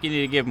 I think you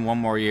need to give him one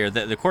more year.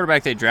 The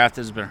quarterback they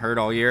drafted has been hurt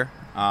all year,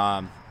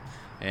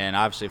 and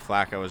obviously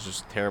Flacco was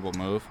just a terrible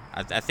move.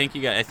 I think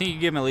you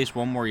give him at least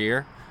one more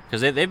year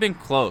because they've been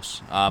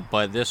close,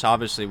 but this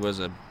obviously was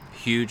a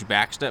huge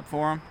backstep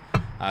for him.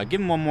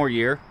 Give him one more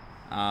year,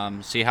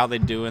 see how they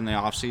do in the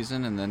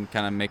offseason, and then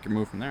kind of make your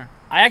move from there.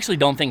 I actually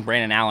don't think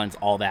Brandon Allen's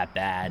all that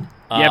bad.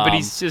 Yeah, but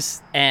he's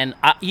just... And,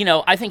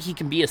 I think he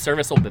can be a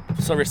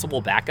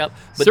serviceable backup.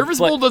 But,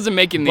 serviceable doesn't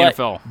make him in the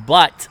NFL.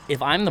 But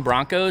if I'm the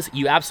Broncos,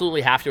 you absolutely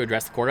have to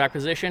address the quarterback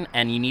position,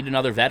 and you need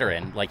another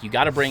veteran. Like, you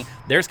got to bring...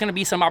 There's going to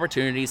be some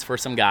opportunities for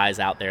some guys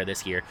out there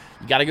this year.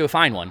 You got to go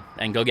find one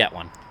and go get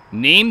one.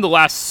 Name the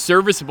last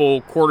serviceable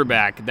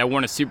quarterback that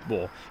won a Super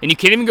Bowl. And you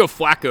can't even go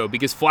Flacco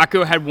because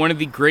Flacco had one of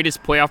the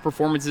greatest playoff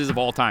performances of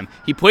all time.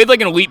 He played like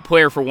an elite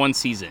player for one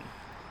season.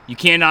 You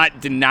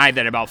cannot deny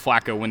that about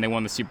Flacco when they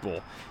won the Super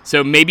Bowl.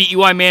 So maybe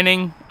Eli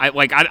Manning, I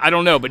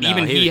don't know, but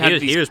even he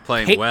was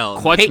playing well.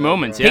 Clutch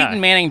moments. Yeah. Peyton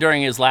Manning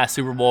during his last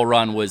Super Bowl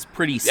run was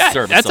pretty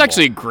serviceable. That's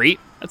actually great.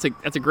 That's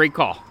a great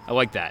call. I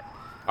like that.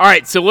 All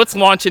right, so let's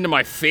launch into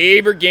my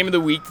favorite game of the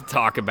week to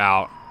talk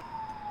about.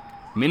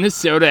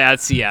 Minnesota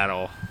at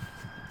Seattle.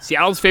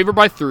 Seattle's favored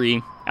by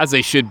 3, as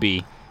they should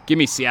be. Give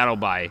me Seattle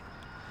by.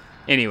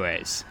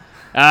 Anyways.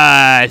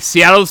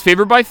 Seattle's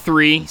favored by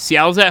 3.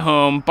 Seattle's at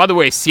home. By the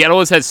way, Seattle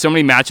has had so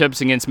many matchups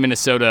against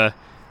Minnesota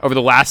over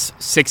the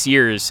last 6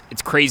 years.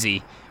 It's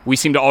crazy. We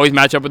seem to always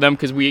match up with them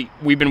because we've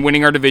been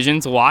winning our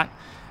divisions a lot.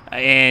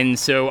 And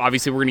so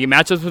obviously we're going to get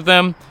matchups with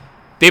them.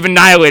 They've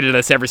annihilated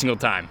us every single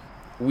time.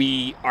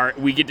 We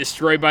get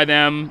destroyed by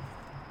them.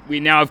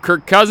 We now have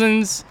Kirk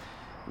Cousins.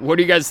 What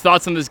are you guys'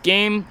 thoughts on this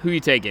game? Who are you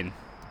taking?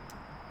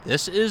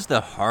 This is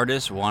the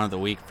hardest one of the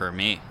week for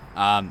me.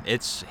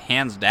 It's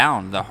hands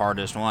down the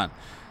hardest one.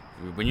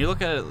 When you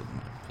look at it,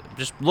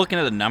 just looking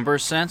at the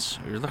numbers sense,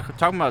 you're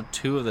talking about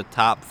 2 of the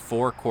top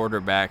 4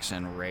 quarterbacks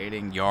in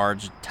rating,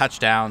 yards,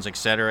 touchdowns,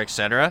 etc.,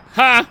 etc.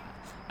 Ha!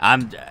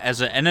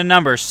 In a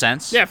numbers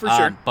sense. Yeah, for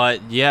sure.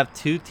 But you have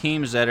 2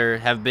 teams that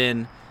have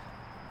been...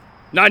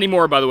 Not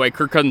anymore, by the way.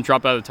 Kirk Cousins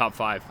dropped out of the top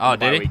 5. Oh,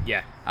 did he? Week.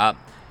 Yeah.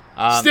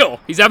 Still,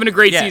 he's having a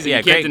great season.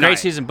 You can't deny great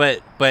it. season.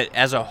 But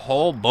as a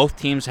whole, both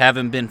teams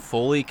haven't been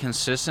fully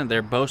consistent.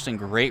 They're boasting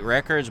great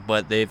records,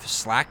 but they've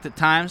slacked at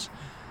times.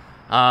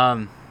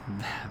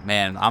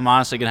 Man, I'm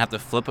honestly gonna have to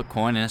flip a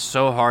coin, and it's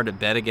so hard to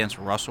bet against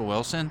Russell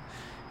Wilson.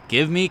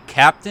 Give me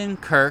Captain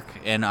Kirk,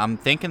 and I'm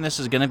thinking this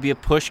is gonna be a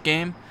push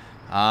game.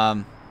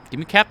 Give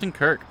me Captain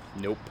Kirk.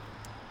 Nope.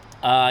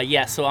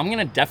 Yeah, so I'm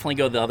gonna definitely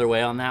go the other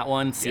way on that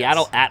one.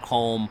 Seattle at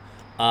home.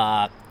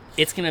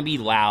 It's gonna be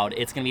loud.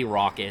 It's gonna be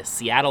raucous.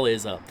 Seattle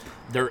is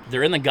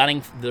they're in the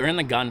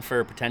gun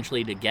for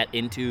potentially to get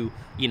into,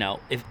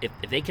 if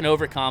they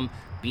can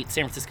beat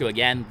San Francisco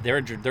again, they're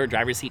a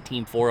driver's seat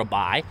team for a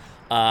bye.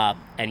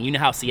 And you know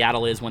how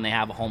Seattle is when they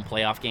have home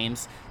playoff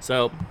games.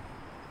 So,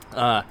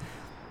 I'm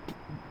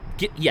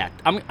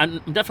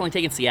definitely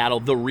taking Seattle.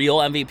 The real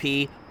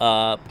MVP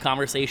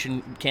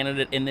conversation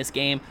candidate in this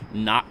game,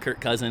 not Kirk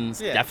Cousins,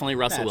 definitely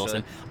Russell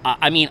Wilson.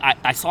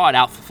 I saw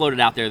it floated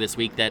out there this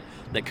week that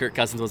Kirk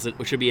Cousins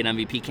should be an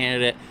MVP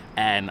candidate,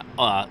 and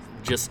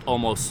just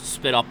almost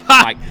spit up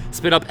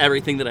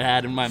everything that I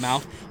had in my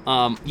mouth.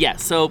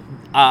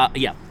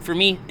 For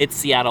me, it's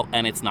Seattle,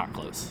 and it's not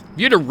close. If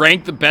you had to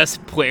rank the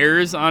best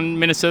players on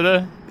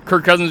Minnesota,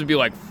 Kirk Cousins would be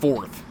like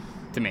 4th.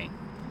 to me.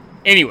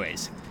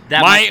 Anyways,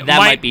 That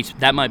might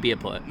be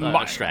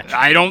a stretch.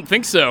 I don't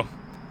think so.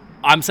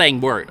 I'm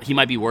saying he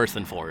might be worse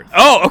than 4th.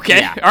 Oh, okay.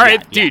 Yeah, all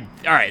right, yeah, dude.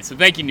 All right, so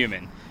thank you,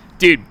 Newman.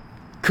 Dude,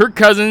 Kirk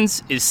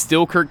Cousins is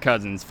still Kirk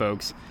Cousins,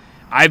 folks.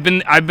 I'm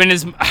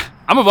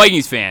a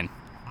Vikings fan.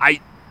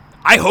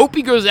 I hope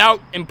he goes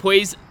out and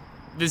plays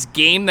this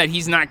game that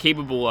he's not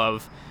capable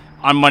of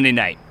on Monday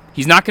night.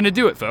 He's not going to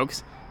do it,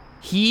 folks.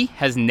 He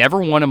has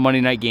never won a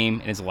Monday night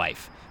game in his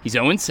life. He's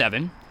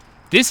 0-7.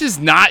 This is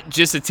not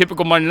just a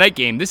typical Monday night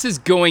game. This is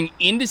going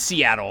into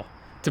Seattle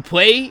to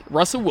play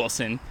Russell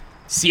Wilson.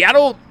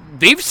 Seattle,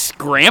 they've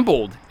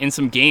scrambled in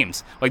some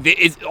games. Like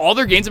all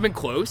their games have been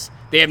close.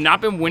 They have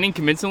not been winning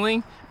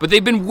convincingly, but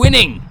they've been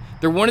winning.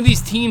 They're one of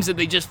these teams that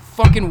they just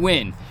fucking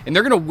win, and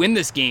they're going to win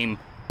this game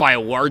by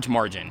a large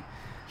margin.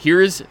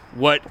 Here's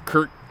what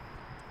Kirk...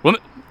 Let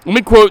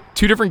me quote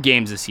 2 different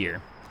games this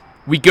year.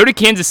 We go to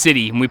Kansas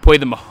City, and we play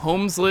the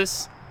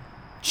Mahomes-less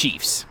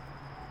Chiefs.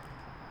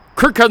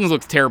 Kirk Cousins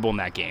looks terrible in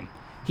that game.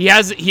 He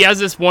has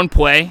this one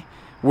play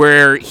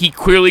where he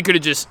clearly could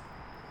have just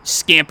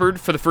scampered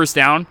for the first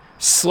down,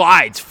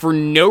 slides for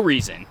no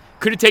reason.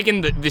 Could have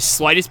taken the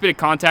slightest bit of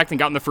contact and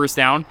gotten the first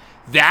down.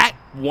 That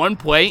one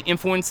play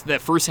influenced that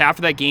first half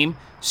of that game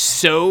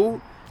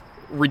so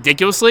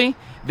ridiculously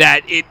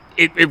that it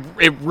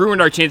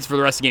ruined our chances for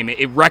the rest of the game.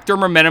 It wrecked our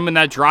momentum in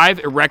that drive.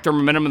 It wrecked our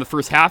momentum in the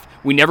first half.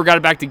 We never got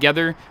it back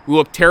together. We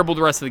looked terrible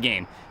the rest of the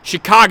game.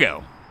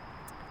 Chicago,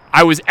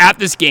 I was at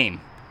this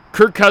game.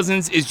 Kirk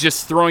Cousins is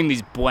just throwing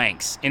these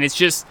blanks. And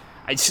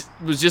I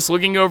was just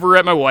looking over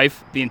at my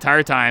wife the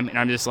entire time, and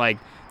I'm just like,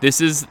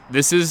 this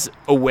is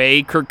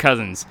away Kirk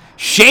Cousins.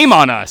 Shame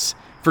on us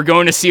for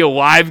going to see a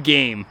live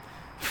game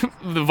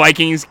the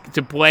Vikings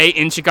to play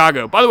in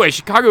Chicago. By the way,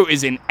 Chicago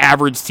is an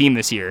average team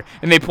this year,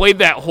 and they played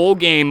that whole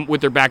game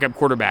with their backup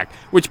quarterback,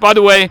 which, by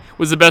the way,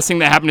 was the best thing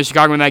that happened to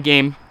Chicago in that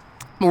game.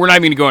 But we're not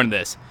even going to go into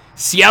this.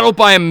 Seattle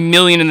by 1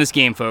 million in this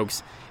game,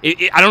 folks.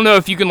 I don't know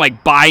if you can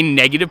buy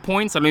negative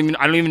points. I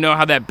don't even know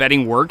how that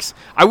betting works.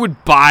 I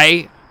would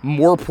buy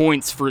more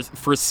points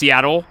for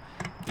Seattle.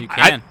 You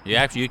can.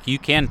 You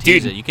can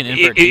tease it. You can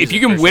invert if you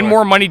can win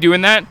more money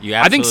doing that,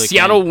 I think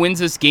Seattle wins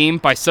this game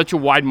by such a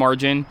wide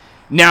margin.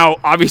 Now,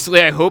 obviously,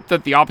 I hope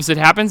that the opposite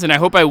happens, and I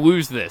hope I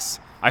lose this.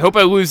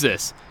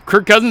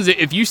 Kirk Cousins,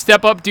 if you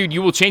step up, dude,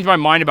 you will change my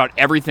mind about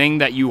everything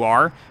that you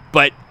are,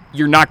 but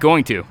you're not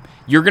going to.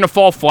 You're going to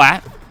fall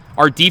flat.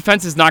 Our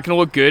defense is not going to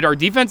look good. Our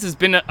defense has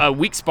been a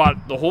weak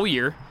spot the whole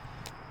year,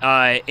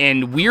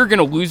 and we are going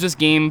to lose this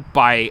game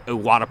by a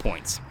lot of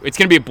points. It's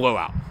going to be a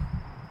blowout.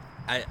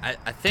 I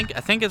think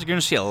you're going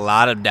to see a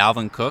lot of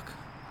Dalvin Cook.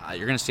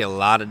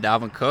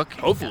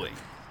 Hopefully.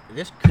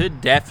 This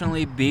could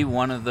definitely be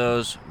one of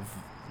those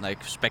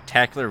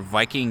spectacular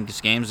Vikings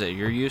games that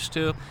you're used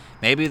to.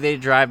 Maybe they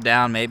drive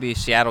down. Maybe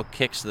Seattle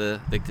kicks the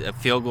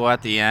field goal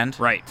at the end,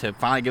 right, to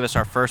finally give us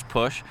our first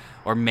push.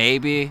 Or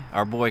maybe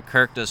our boy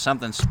Kirk does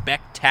something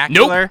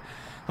spectacular. Nope.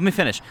 Let me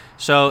finish.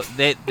 So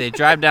they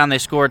drive down, they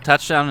score a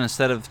touchdown, and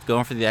instead of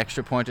going for the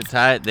extra point to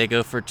tie it, they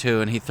go for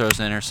 2, and he throws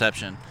an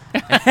interception.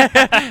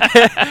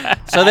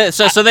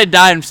 So they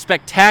die in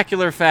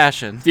spectacular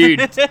fashion.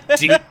 Dude,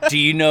 do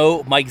you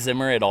know Mike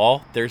Zimmer at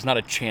all? There's not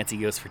a chance he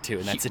goes for 2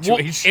 in that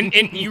situation.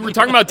 Well, and you were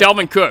talking about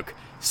Dalvin Cook.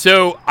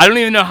 So I don't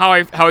even know how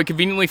I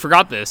conveniently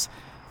forgot this.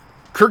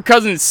 Kirk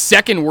Cousins'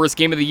 second worst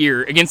game of the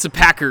year against the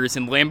Packers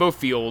in Lambeau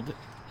Field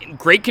in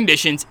great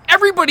conditions.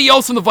 Everybody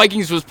else in the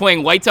Vikings was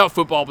playing lights out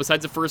football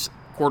besides the first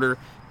quarter.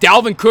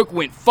 Dalvin Cook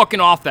went fucking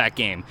off that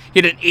game.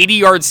 He had an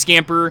 80-yard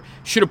scamper.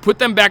 Should have put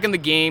them back in the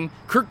game.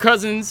 Kirk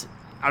Cousins,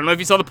 I don't know if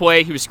you saw the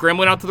play. He was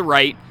scrambling out to the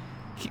right.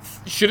 He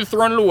should have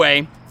thrown it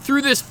away.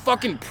 Threw this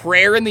fucking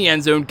prayer in the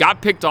end zone.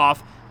 Got picked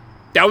off.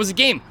 That was a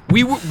game.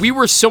 We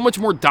were so much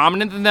more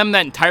dominant than them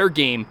that entire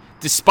game,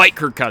 despite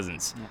Kirk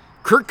Cousins. Yeah.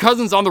 Kirk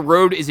Cousins on the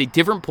road is a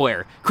different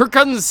player. Kirk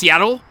Cousins in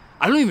Seattle,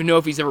 I don't even know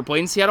if he's ever played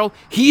in Seattle.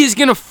 He is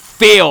going to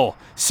fail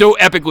so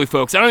epically,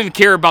 folks. I don't even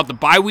care about the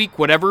bye week,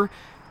 whatever.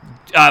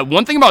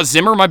 One thing about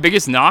Zimmer, my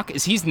biggest knock,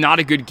 is he's not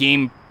a good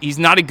game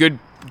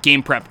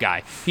prep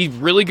guy. He's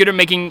really good at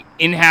making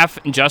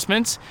in-half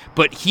adjustments,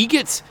 but he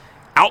gets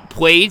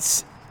outplayed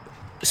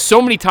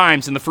so many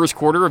times in the first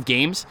quarter of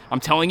games. I'm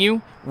telling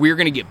you, we're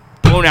going to get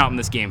blown out in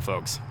this game,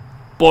 folks.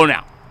 Blown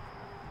out.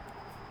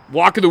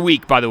 Lock of the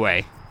week, by the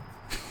way.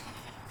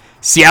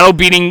 Seattle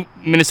beating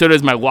Minnesota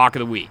is my lock of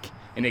the week,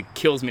 and it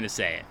kills me to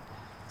say it.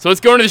 So let's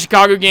go into the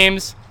Chicago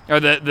games, or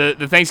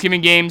the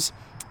Thanksgiving games.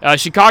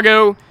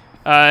 Chicago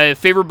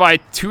favored by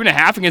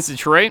 2.5 against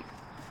Detroit.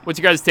 What's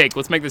your guys' take?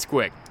 Let's make this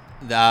quick.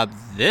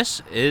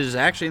 This is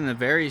actually in a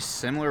very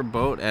similar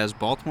boat as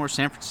Baltimore,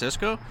 San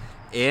Francisco.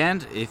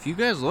 And if you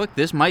guys look,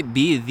 this might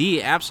be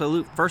the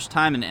absolute first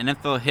time in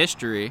NFL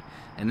history,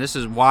 and this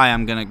is why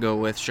I'm going to go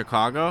with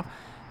Chicago,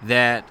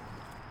 that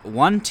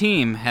one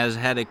team has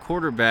had a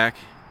quarterback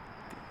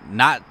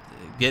not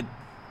get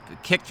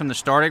kicked from the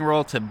starting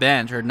role to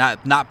bench or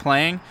not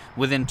playing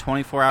within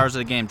 24 hours of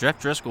the game. Jeff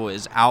Driscoll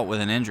is out with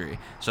an injury.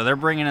 So they're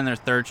bringing in their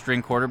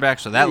third-string quarterback.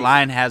 So that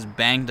line has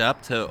banged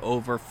up to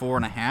over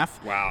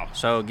 4.5. Wow.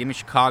 So give me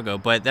Chicago.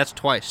 But that's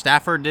twice.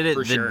 Stafford did it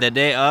For the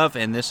day of,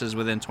 and this is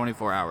within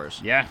 24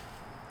 hours. Yeah.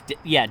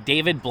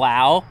 David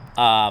Blau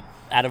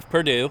out of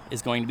Purdue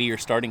is going to be your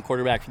starting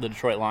quarterback for the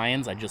Detroit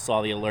Lions. I just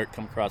saw the alert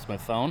come across my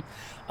phone.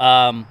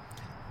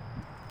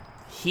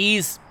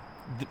 He's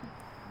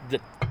the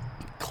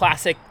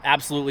classic,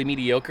 absolutely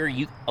mediocre.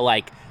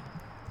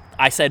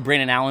 I said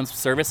Brandon Allen's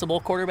serviceable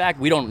quarterback.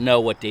 We don't know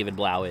what David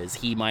Blau is.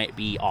 He might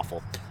be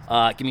awful.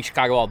 Give me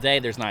Chicago all day.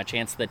 There's not a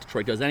chance that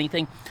Detroit does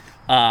anything.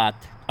 A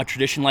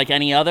tradition like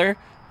any other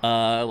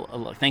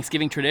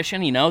Thanksgiving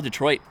tradition.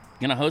 Detroit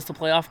gonna host the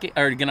playoff game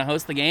or gonna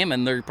host the game,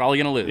 and they're probably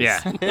gonna lose.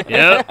 Yeah.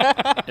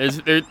 Yep.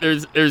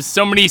 There's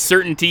so many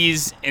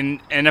certainties in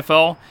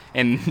NFL,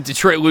 and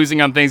Detroit losing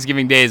on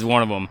Thanksgiving Day is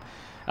one of them.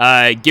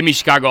 Give me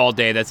Chicago all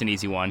day. That's an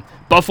easy one.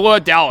 Buffalo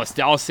at Dallas.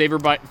 Dallas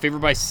favored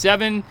by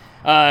 7.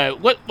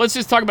 Let's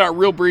just talk about it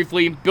real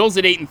briefly. Bills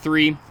at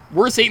 8-3.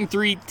 Worst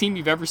 8-3 team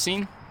you've ever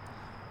seen?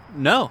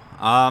 No,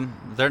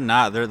 they're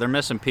not. They're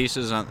missing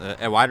pieces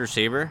at wide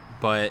receiver,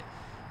 but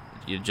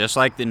just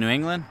like the New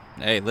England.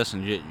 Hey,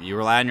 listen, you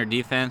rely on your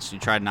defense. You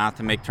try not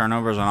to make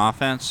turnovers on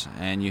offense,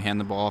 and you hand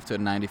the ball off to a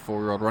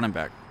 94-year-old running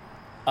back.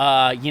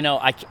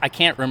 I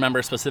can't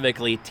remember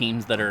specifically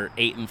teams that are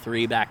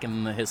 8-3 back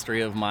in the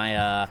history of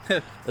my.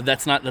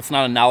 That's not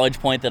a knowledge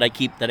point that I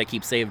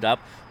keep saved up.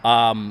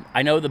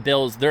 I know the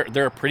Bills.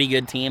 They're a pretty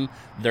good team.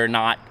 They're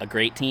not a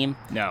great team.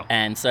 No.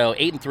 And so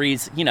 8-3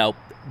 is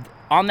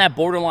on that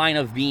borderline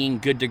of being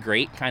good to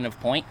great kind of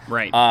point.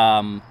 Right.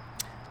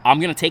 I'm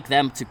going to take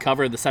them to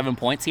cover the 7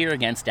 points here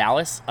against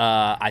Dallas.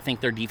 I think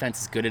their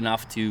defense is good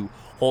enough to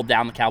hold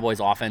down the Cowboys'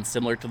 offense,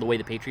 similar to the way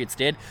the Patriots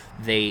did.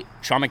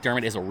 Sean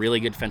McDermott is a really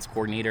good defense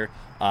coordinator,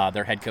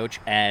 their head coach,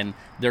 and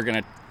they're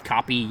going to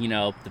copy,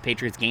 the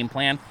Patriots' game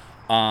plan.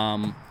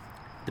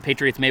 The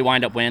Patriots may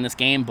wind up winning this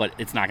game, but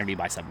it's not going to be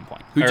by 7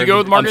 points. Who'd you go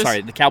with, Marcus? I'm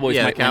sorry, the Cowboys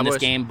Yeah, might the win this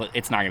Cowboys. game, but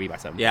it's not going to be by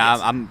 7 points.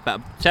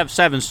 Yeah,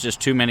 7's just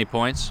too many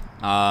points.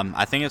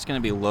 I think it's going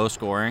to be low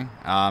scoring.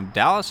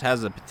 Dallas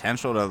has the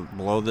potential to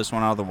blow this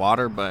one out of the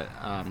water, but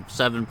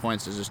 7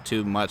 points is just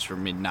too much for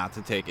me not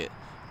to take it.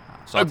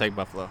 So I'll take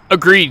Buffalo.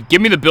 Agreed.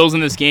 Give me the Bills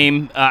in this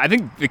game. I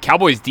think the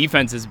Cowboys'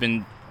 defense has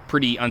been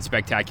pretty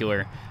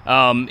unspectacular.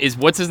 Is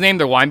what's his name?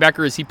 Their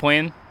linebacker, is he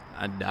playing?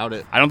 I doubt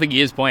it. I don't think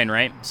he is playing,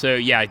 right? So,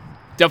 yeah,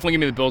 definitely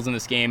give me the Bills in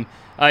this game.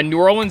 New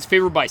Orleans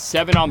favored by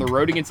 7 on the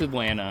road against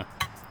Atlanta.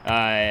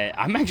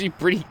 I'm actually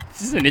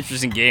this is an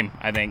interesting game,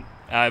 I think.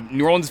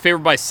 New Orleans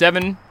favored by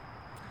 7.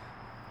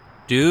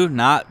 Do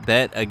not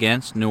bet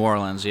against New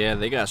Orleans. Yeah,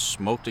 they got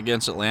smoked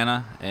against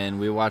Atlanta, and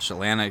we watched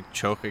Atlanta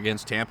choke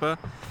against Tampa.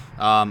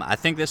 I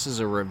think this is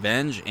a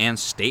revenge and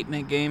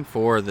statement game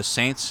for the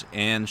Saints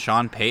and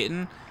Sean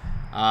Payton.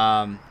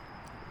 I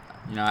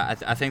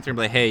think they're going to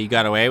be like, hey, you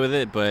got away with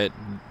it, but,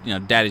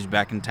 daddy's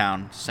back in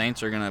town.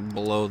 Saints are going to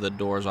blow the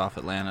doors off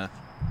Atlanta.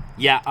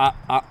 Yeah,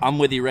 I'm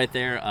with you right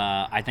there.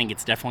 I think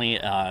it's definitely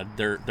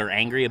they're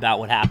angry about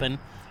what happened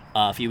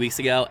a few weeks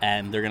ago,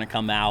 and they're going to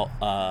come out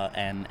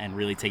and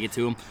really take it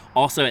to them.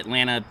 Also,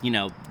 Atlanta,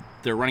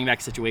 their running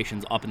back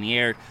situation's up in the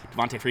air.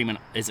 Devontae Freeman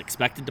is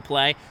expected to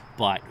play,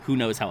 but who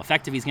knows how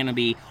effective he's going to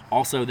be.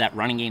 Also, that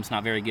running game's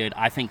not very good.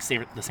 I think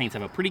the Saints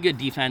have a pretty good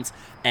defense,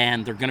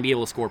 and they're going to be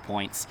able to score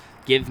points.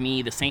 Give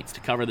me the Saints to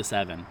cover the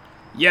 7.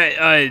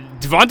 Yeah,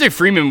 Devontae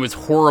Freeman was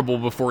horrible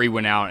before he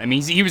went out. I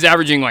mean, he was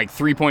averaging like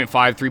 3.5,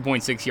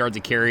 3.6 yards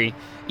a carry.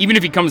 Even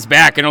if he comes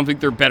back, I don't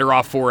think they're better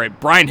off for it.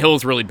 Brian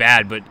Hill's really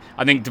bad, but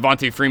I think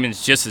Devontae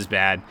Freeman's just as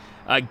bad.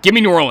 Give me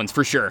New Orleans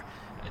for sure.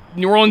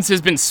 New Orleans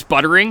has been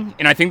sputtering,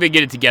 and I think they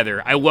get it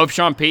together. I love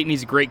Sean Payton.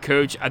 He's a great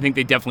coach. I think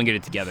they definitely get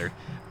it together.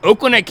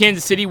 Oakland at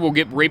Kansas City, we'll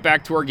get right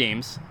back to our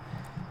games.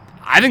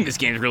 I think this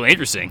game is really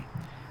interesting.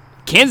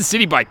 Kansas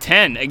City by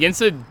 10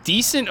 against a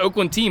decent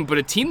Oakland team, but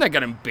a team that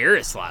got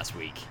embarrassed last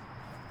week.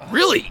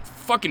 Really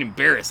fucking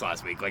embarrassed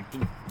last week. Like,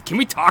 can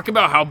we talk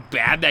about how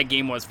bad that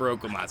game was for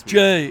Oakland last week?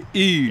 Jets,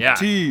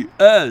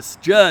 Jets.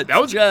 Dude,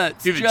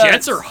 the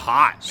Jets are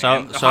hot,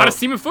 man. The So- hottest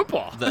team in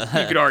football,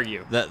 you could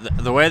argue.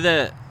 The way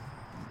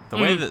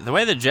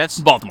the Jets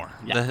Baltimore.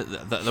 Yeah.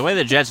 the way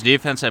the Jets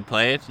defense had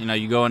played,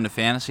 you go into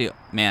fantasy,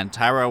 man,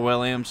 Tyrell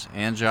Williams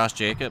and Josh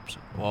Jacobs,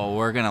 well,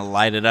 we're gonna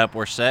light it up.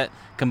 We're set.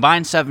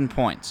 Combined 7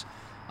 points.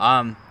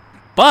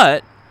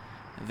 But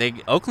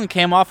Oakland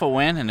came off a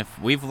win, and if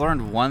we've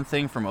learned one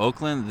thing from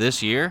Oakland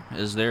this year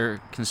is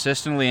they're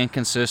consistently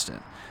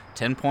inconsistent.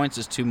 10 points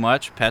is too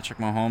much. Patrick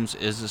Mahomes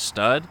is a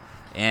stud,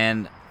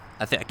 and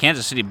I think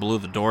Kansas City blew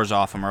the doors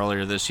off him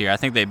earlier this year. I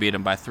think they beat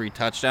him by 3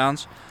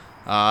 touchdowns.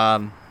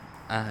 Come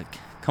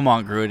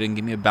on, Gruden,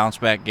 give me a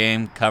bounce-back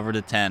game. Cover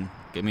to 10.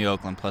 Give me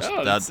Oakland plus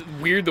That's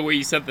weird the way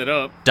you set that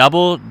up.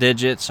 double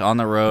digits on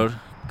the road.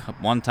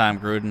 One time,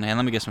 Gruden. And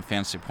let me get some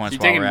fantasy points.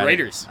 So you're taking while we're at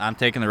Raiders. I'm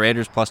taking the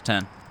Raiders plus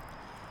 10.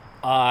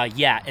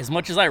 Yeah, as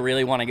much as I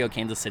really want to go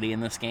Kansas City in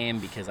this game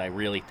because I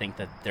really think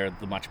that they're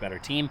the much better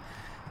team,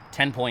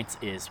 10 points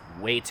is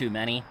way too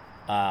many.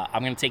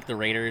 I'm going to take the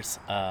Raiders,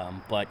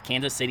 but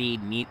Kansas City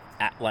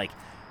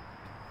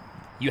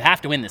you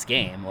have to win this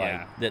game.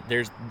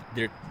 You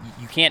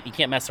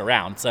can't mess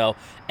around. So,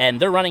 and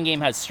their running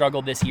game has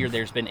struggled this year.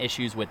 There's been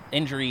issues with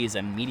injuries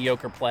and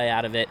mediocre play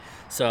out of it.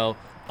 So,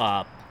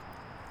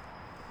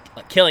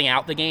 killing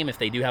out the game if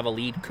they do have a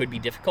lead could be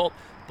difficult.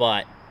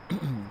 But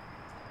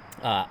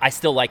I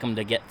still like them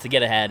to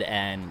get ahead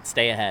and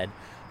stay ahead.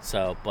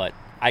 So, but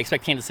I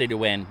expect Kansas City to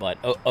win, but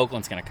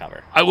Oakland's going to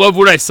cover. I love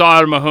what I saw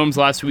out of Mahomes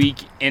last week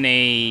in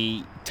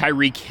a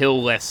Tyreek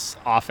Hill-less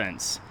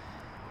offense.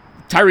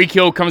 Tyreek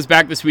Hill comes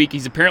back this week.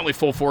 He's apparently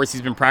full force.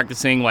 He's been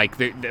practicing.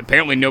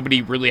 Apparently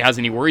nobody really has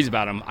any worries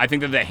about him. I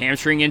think that the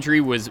hamstring injury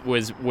was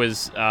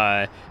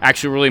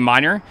actually really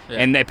minor,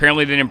 and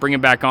apparently they didn't bring him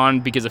back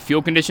on because of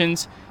field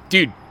conditions.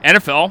 Dude,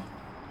 NFL.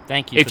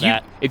 Thank you for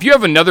that. If you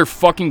have another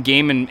fucking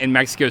game in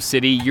Mexico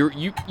City,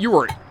 you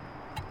are,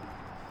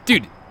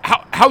 dude.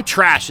 How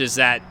trash is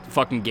that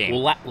fucking game?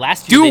 Well,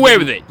 last year do away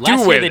with it.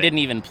 Last year they didn't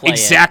even play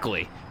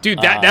exactly. Dude,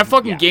 that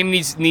fucking game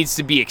needs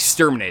to be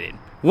exterminated.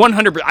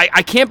 100%.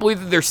 I can't believe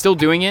that they're still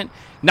doing it.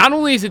 Not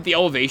only is it the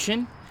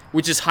elevation,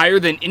 which is higher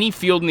than any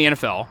field in the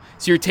NFL,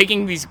 so you're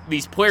taking these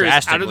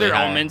players out of their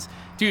elements.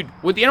 Dude,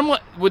 what the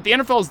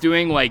NFL is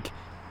doing,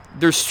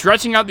 they're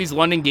stretching out these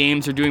London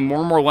games. They're doing more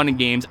and more London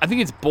games. I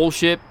think it's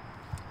bullshit.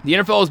 The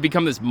NFL has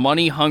become this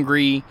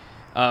money-hungry,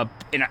 and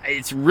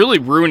it's really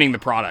ruining the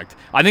product.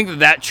 I think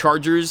that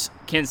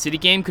Chargers-Kansas City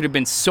game could have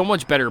been so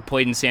much better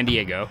played in San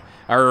Diego,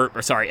 or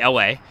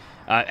L.A.,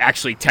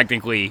 actually,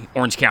 technically,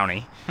 Orange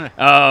County.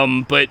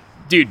 But,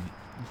 dude,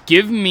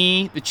 give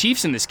me the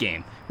Chiefs in this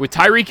game. With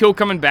Tyreek Hill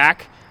coming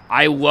back,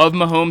 I love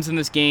Mahomes in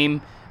this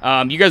game.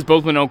 You guys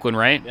both went Oakland,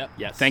 right? Yep.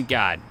 Yes. Thank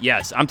God.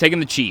 Yes, I'm taking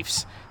the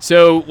Chiefs.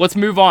 So let's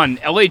move on.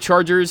 LA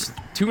Chargers,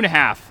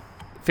 2.5.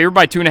 Favored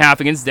by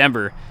 2.5 against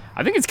Denver.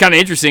 I think it's kind of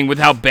interesting with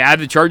how bad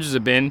the Chargers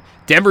have been.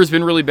 Denver's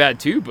been really bad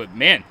too, but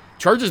man,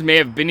 Chargers may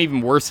have been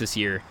even worse this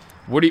year.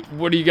 What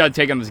do you got to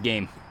take on this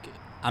game?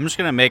 I'm just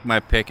going to make my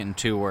pick in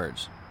 2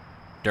 words.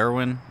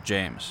 Derwin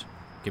James.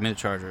 Give me the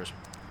Chargers.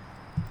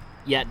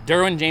 Yeah,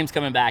 Derwin James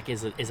coming back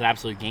is an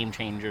absolute game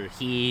changer.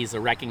 He's a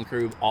wrecking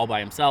crew all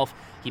by himself.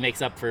 He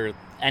makes up for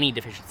any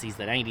deficiencies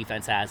that any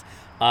defense has.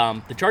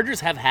 The Chargers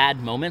have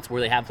had moments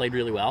where they have played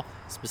really well,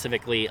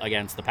 specifically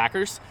against the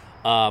Packers.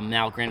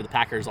 Now, granted, the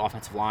Packers'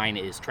 offensive line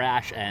is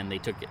trash, and they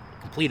took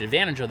complete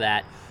advantage of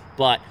that.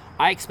 But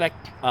I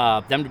expect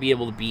them to be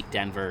able to beat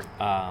Denver.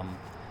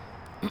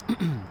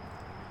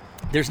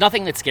 There's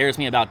nothing that scares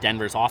me about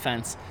Denver's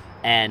offense,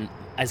 and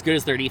as good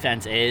as their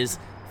defense is,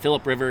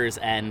 Phillip Rivers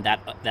and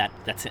that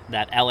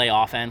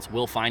LA offense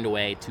will find a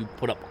way to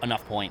put up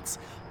enough points.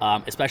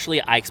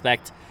 Especially, I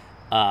expect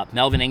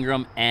Melvin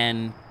Ingram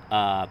and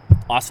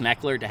Austin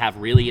Eckler to have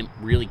really,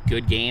 really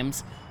good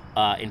games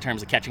in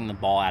terms of catching the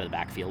ball out of the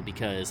backfield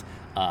because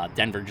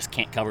Denver just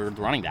can't cover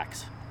the running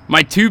backs.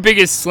 My 2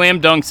 biggest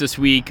slam dunks this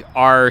week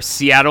are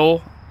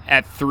Seattle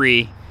at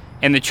 3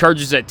 and the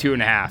Chargers at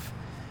 2.5.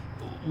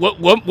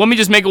 Let me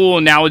just make a little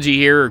analogy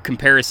here or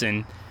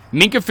comparison.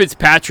 Minkah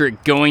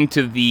Fitzpatrick going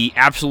to the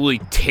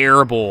absolutely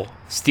terrible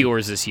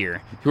Steelers this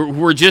year, who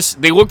were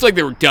just, they looked like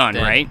they were done,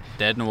 right?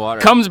 Dead in the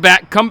water. Comes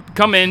back,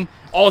 come in,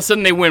 all of a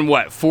sudden they win,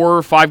 4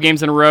 or 5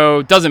 games in a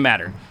row? Doesn't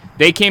matter.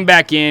 They came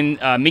back in.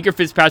 Minkah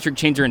Fitzpatrick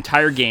changed their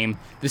entire game.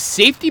 The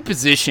safety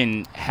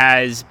position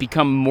has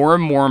become more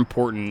and more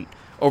important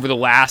over the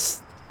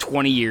last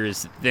 20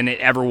 years than it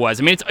ever was.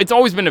 I mean, it's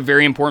always been a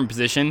very important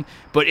position,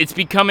 but it's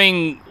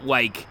becoming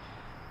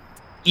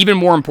even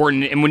more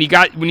important. And when you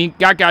got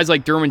guys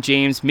like Derwin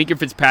James, Minkah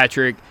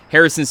Fitzpatrick,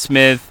 Harrison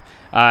Smith,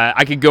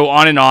 I could go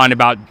on and on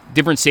about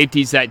different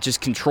safeties that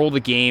just control the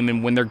game,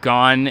 and when they're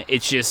gone,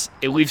 it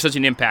leaves such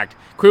an impact.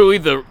 Clearly,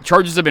 the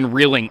Chargers have been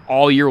reeling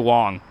all year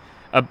long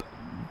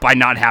by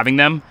not having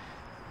them.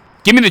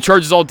 Give me the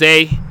Chargers all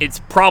day. It's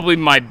probably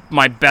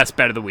my best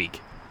bet of the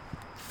week,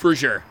 for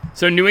sure.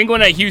 So New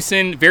England at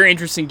Houston, very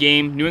interesting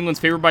game. New England's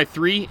favored by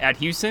 3 at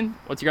Houston.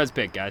 What's your guys'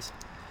 pick, guys?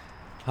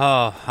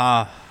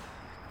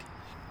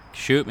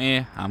 Shoot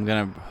me. I'm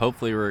going to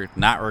hopefully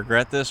not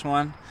regret this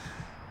one.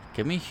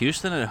 Give me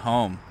Houston at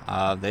home.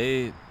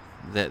 They're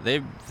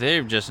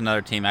just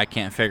another team I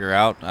can't figure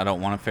out. I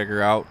don't want to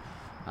figure out.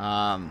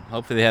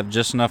 Hopefully they have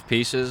just enough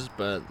pieces,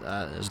 but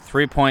as a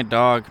 3-point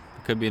dog,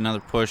 it could be another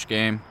push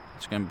game.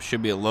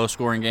 Should be a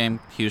low-scoring game.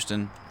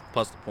 Houston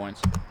plus the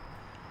points.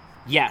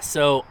 Yeah,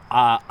 so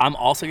I'm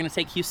also going to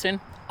take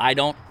Houston. I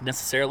don't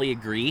necessarily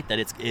agree that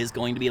it is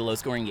going to be a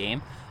low-scoring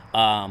game.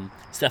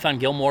 Stephon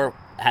Gilmore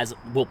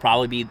will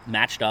probably be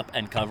matched up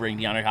and covering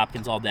DeAndre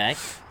Hopkins all day,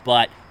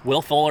 but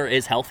Will Fuller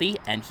is healthy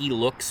and he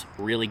looks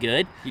really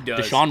good. He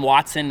does. Deshaun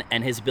Watson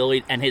and his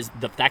ability and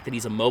the fact that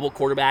he's a mobile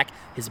quarterback,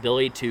 his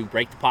ability to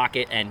break the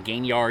pocket and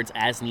gain yards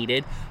as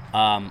needed,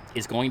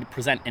 is going to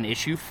present an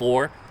issue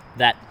for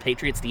that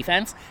Patriots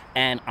defense,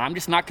 and I'm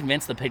just not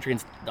convinced the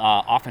Patriots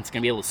offense is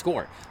going to be able to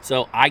score.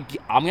 So I'm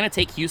going to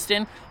take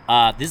Houston.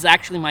 This is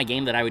actually my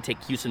game that I would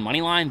take Houston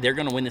money line. They're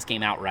going to win this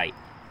game outright.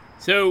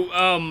 So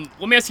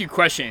let me ask you a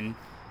question.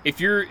 If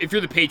you're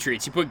the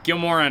Patriots, you put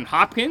Gilmore on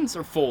Hopkins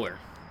or Fuller?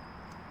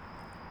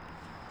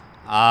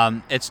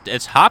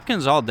 It's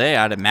Hopkins all day,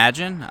 I'd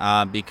imagine,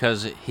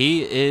 because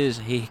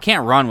he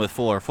can't run with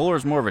Fuller.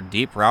 Fuller's more of a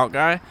deep route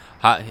guy.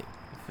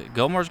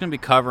 Gilmore's going to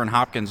be covering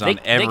Hopkins on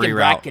every they can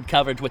route. bracket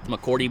coverage with the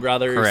McCourty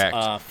brothers.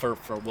 Correct.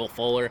 For Will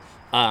Fuller,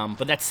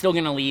 but that's still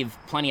going to leave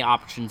plenty of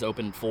options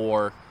open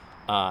for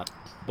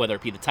whether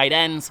it be the tight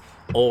ends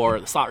or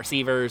the slot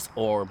receivers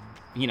or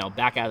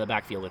back out of the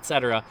backfield,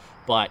 etc.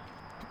 But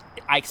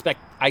I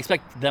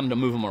expect them to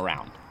move them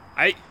around.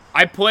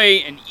 I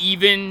play an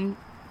even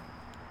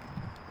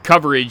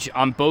coverage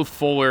on both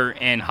Fuller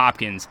and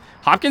Hopkins.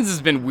 Hopkins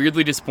has been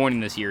weirdly disappointing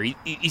this year.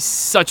 He's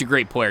such a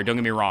great player, don't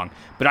get me wrong.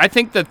 But I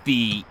think that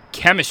the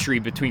chemistry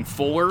between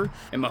Fuller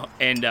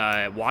and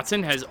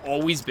Watson has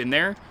always been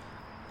there.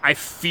 I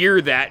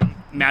fear that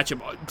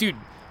matchup. Dude,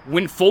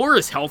 when Fuller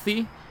is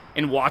healthy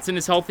and Watson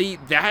is healthy,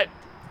 that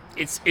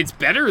it's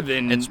better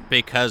than... It's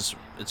because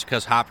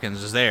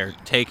Hopkins is there,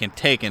 taking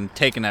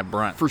that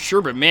brunt. For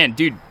sure, but man,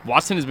 dude,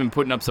 Watson has been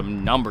putting up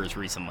some numbers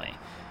recently.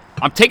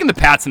 I'm taking the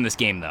Pats in this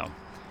game, though.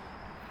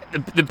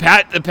 The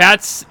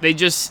Pats, they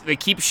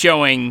keep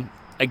showing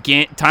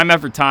again, time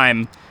after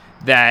time,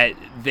 that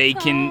they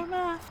can.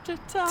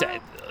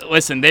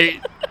 Listen,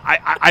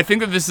 I think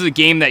that this is a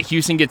game that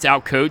Houston gets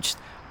outcoached.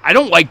 I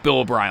don't like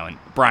Bill O'Brien.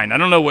 I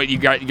don't know what you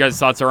guys'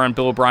 thoughts are on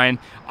Bill O'Brien.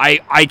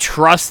 I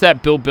trust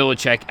that Bill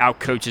Belichick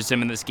outcoaches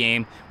him in this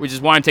game, which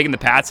is why I'm taking the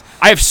Pats.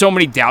 I have so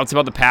many doubts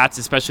about the Pats,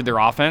 especially their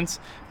offense.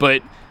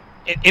 But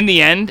in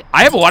the end,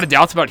 I have a lot of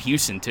doubts about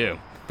Houston too.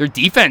 Their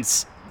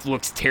defense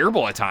looks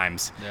terrible at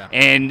times. Yeah.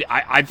 And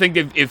I think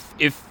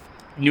if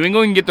New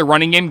England can get the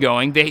running game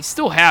going, they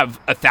still have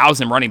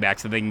 1,000 running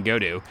backs that they can go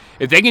to.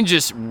 If they can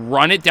just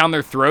run it down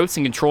their throats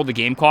and control the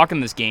game clock in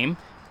this game,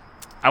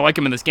 I like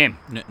them in this game.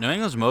 New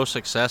England's most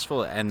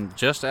successful, and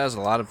just as a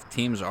lot of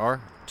teams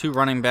are, 2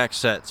 running back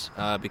sets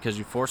because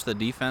you force the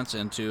defense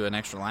into an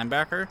extra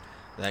linebacker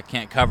that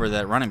can't cover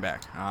that running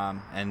back.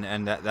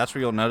 And that's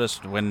where you'll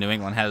notice when New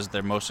England has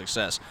their most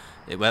success,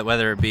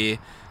 whether it be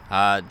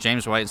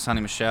James White and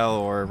Sonny Michel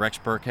or Rex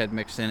Burkhead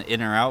mixed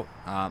in or out.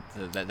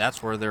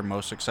 That's where they're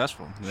most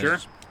successful. Sure.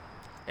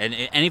 And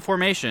any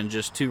formation,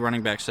 just 2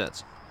 running back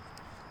sets.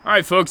 All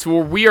right, folks.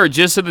 Well, we are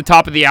just at the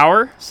top of the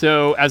hour.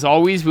 So, as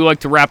always, we like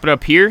to wrap it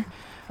up here.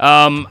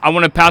 I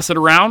want to pass it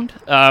around.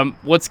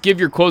 Let's give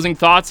your closing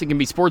thoughts. It can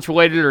be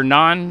sports-related or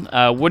non.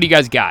 What do you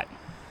guys got?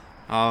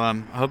 I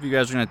hope you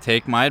guys are going to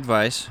take my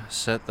advice.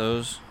 Set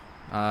those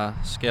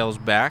scales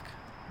back.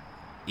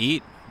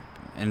 Eat.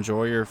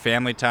 Enjoy your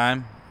family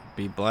time.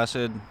 Be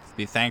blessed.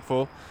 Be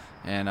thankful.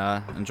 And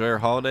enjoy your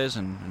holidays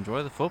and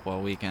enjoy the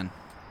football weekend.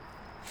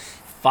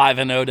 5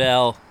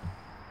 Odell.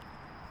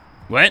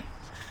 What?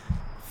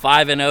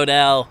 5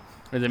 Odell.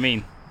 What does it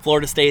mean?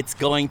 Florida State's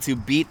going to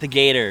beat the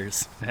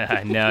Gators.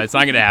 No, it's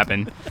not going to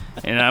happen.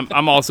 And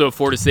I'm also a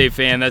Florida State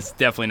fan. That's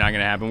definitely not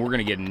going to happen. We're going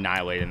to get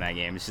annihilated in that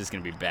game. It's just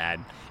going to be bad.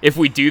 If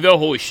we do, though,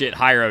 holy shit,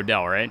 hire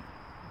Odell, right?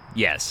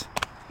 Yes.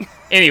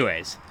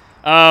 Anyways,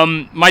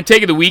 my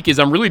take of the week is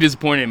I'm really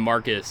disappointed in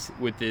Marcus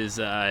with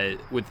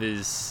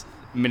his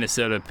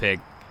Minnesota pick.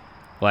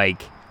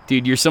 Like,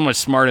 dude, you're so much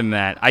smarter than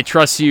that. I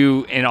trust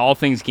you in all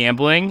things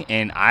gambling,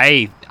 and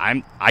I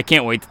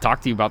can't wait to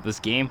talk to you about this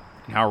game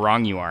and how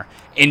wrong you are.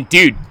 And,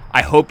 dude,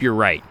 I hope you're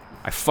right.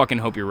 I fucking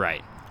hope you're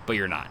right, but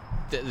you're not.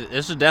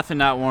 This is definitely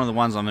not one of the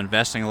ones I'm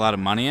investing a lot of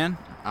money in.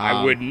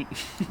 I wouldn't.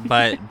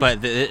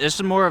 but this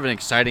is more of an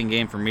exciting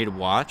game for me to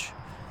watch.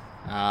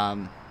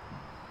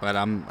 But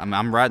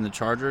I'm riding the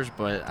Chargers.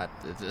 But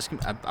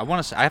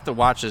I have to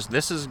watch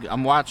this.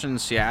 I'm watching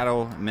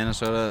Seattle,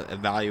 Minnesota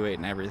evaluate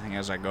and everything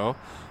as I go.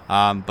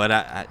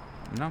 But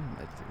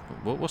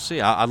we'll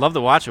see. I'd love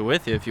to watch it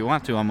with you if you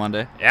want to on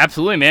Monday.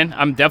 Absolutely, man.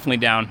 I'm definitely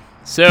down.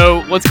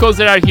 So let's close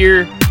it out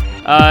here.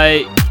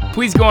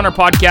 Please go on our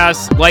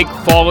podcast, like,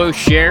 follow,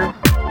 share.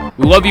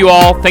 We love you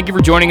all. Thank you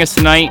for joining us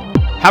tonight.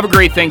 Have a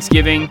great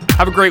Thanksgiving.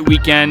 Have a great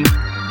weekend.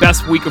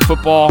 Best week of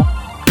football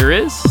there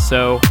is.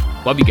 So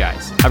love you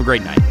guys. Have a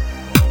great night.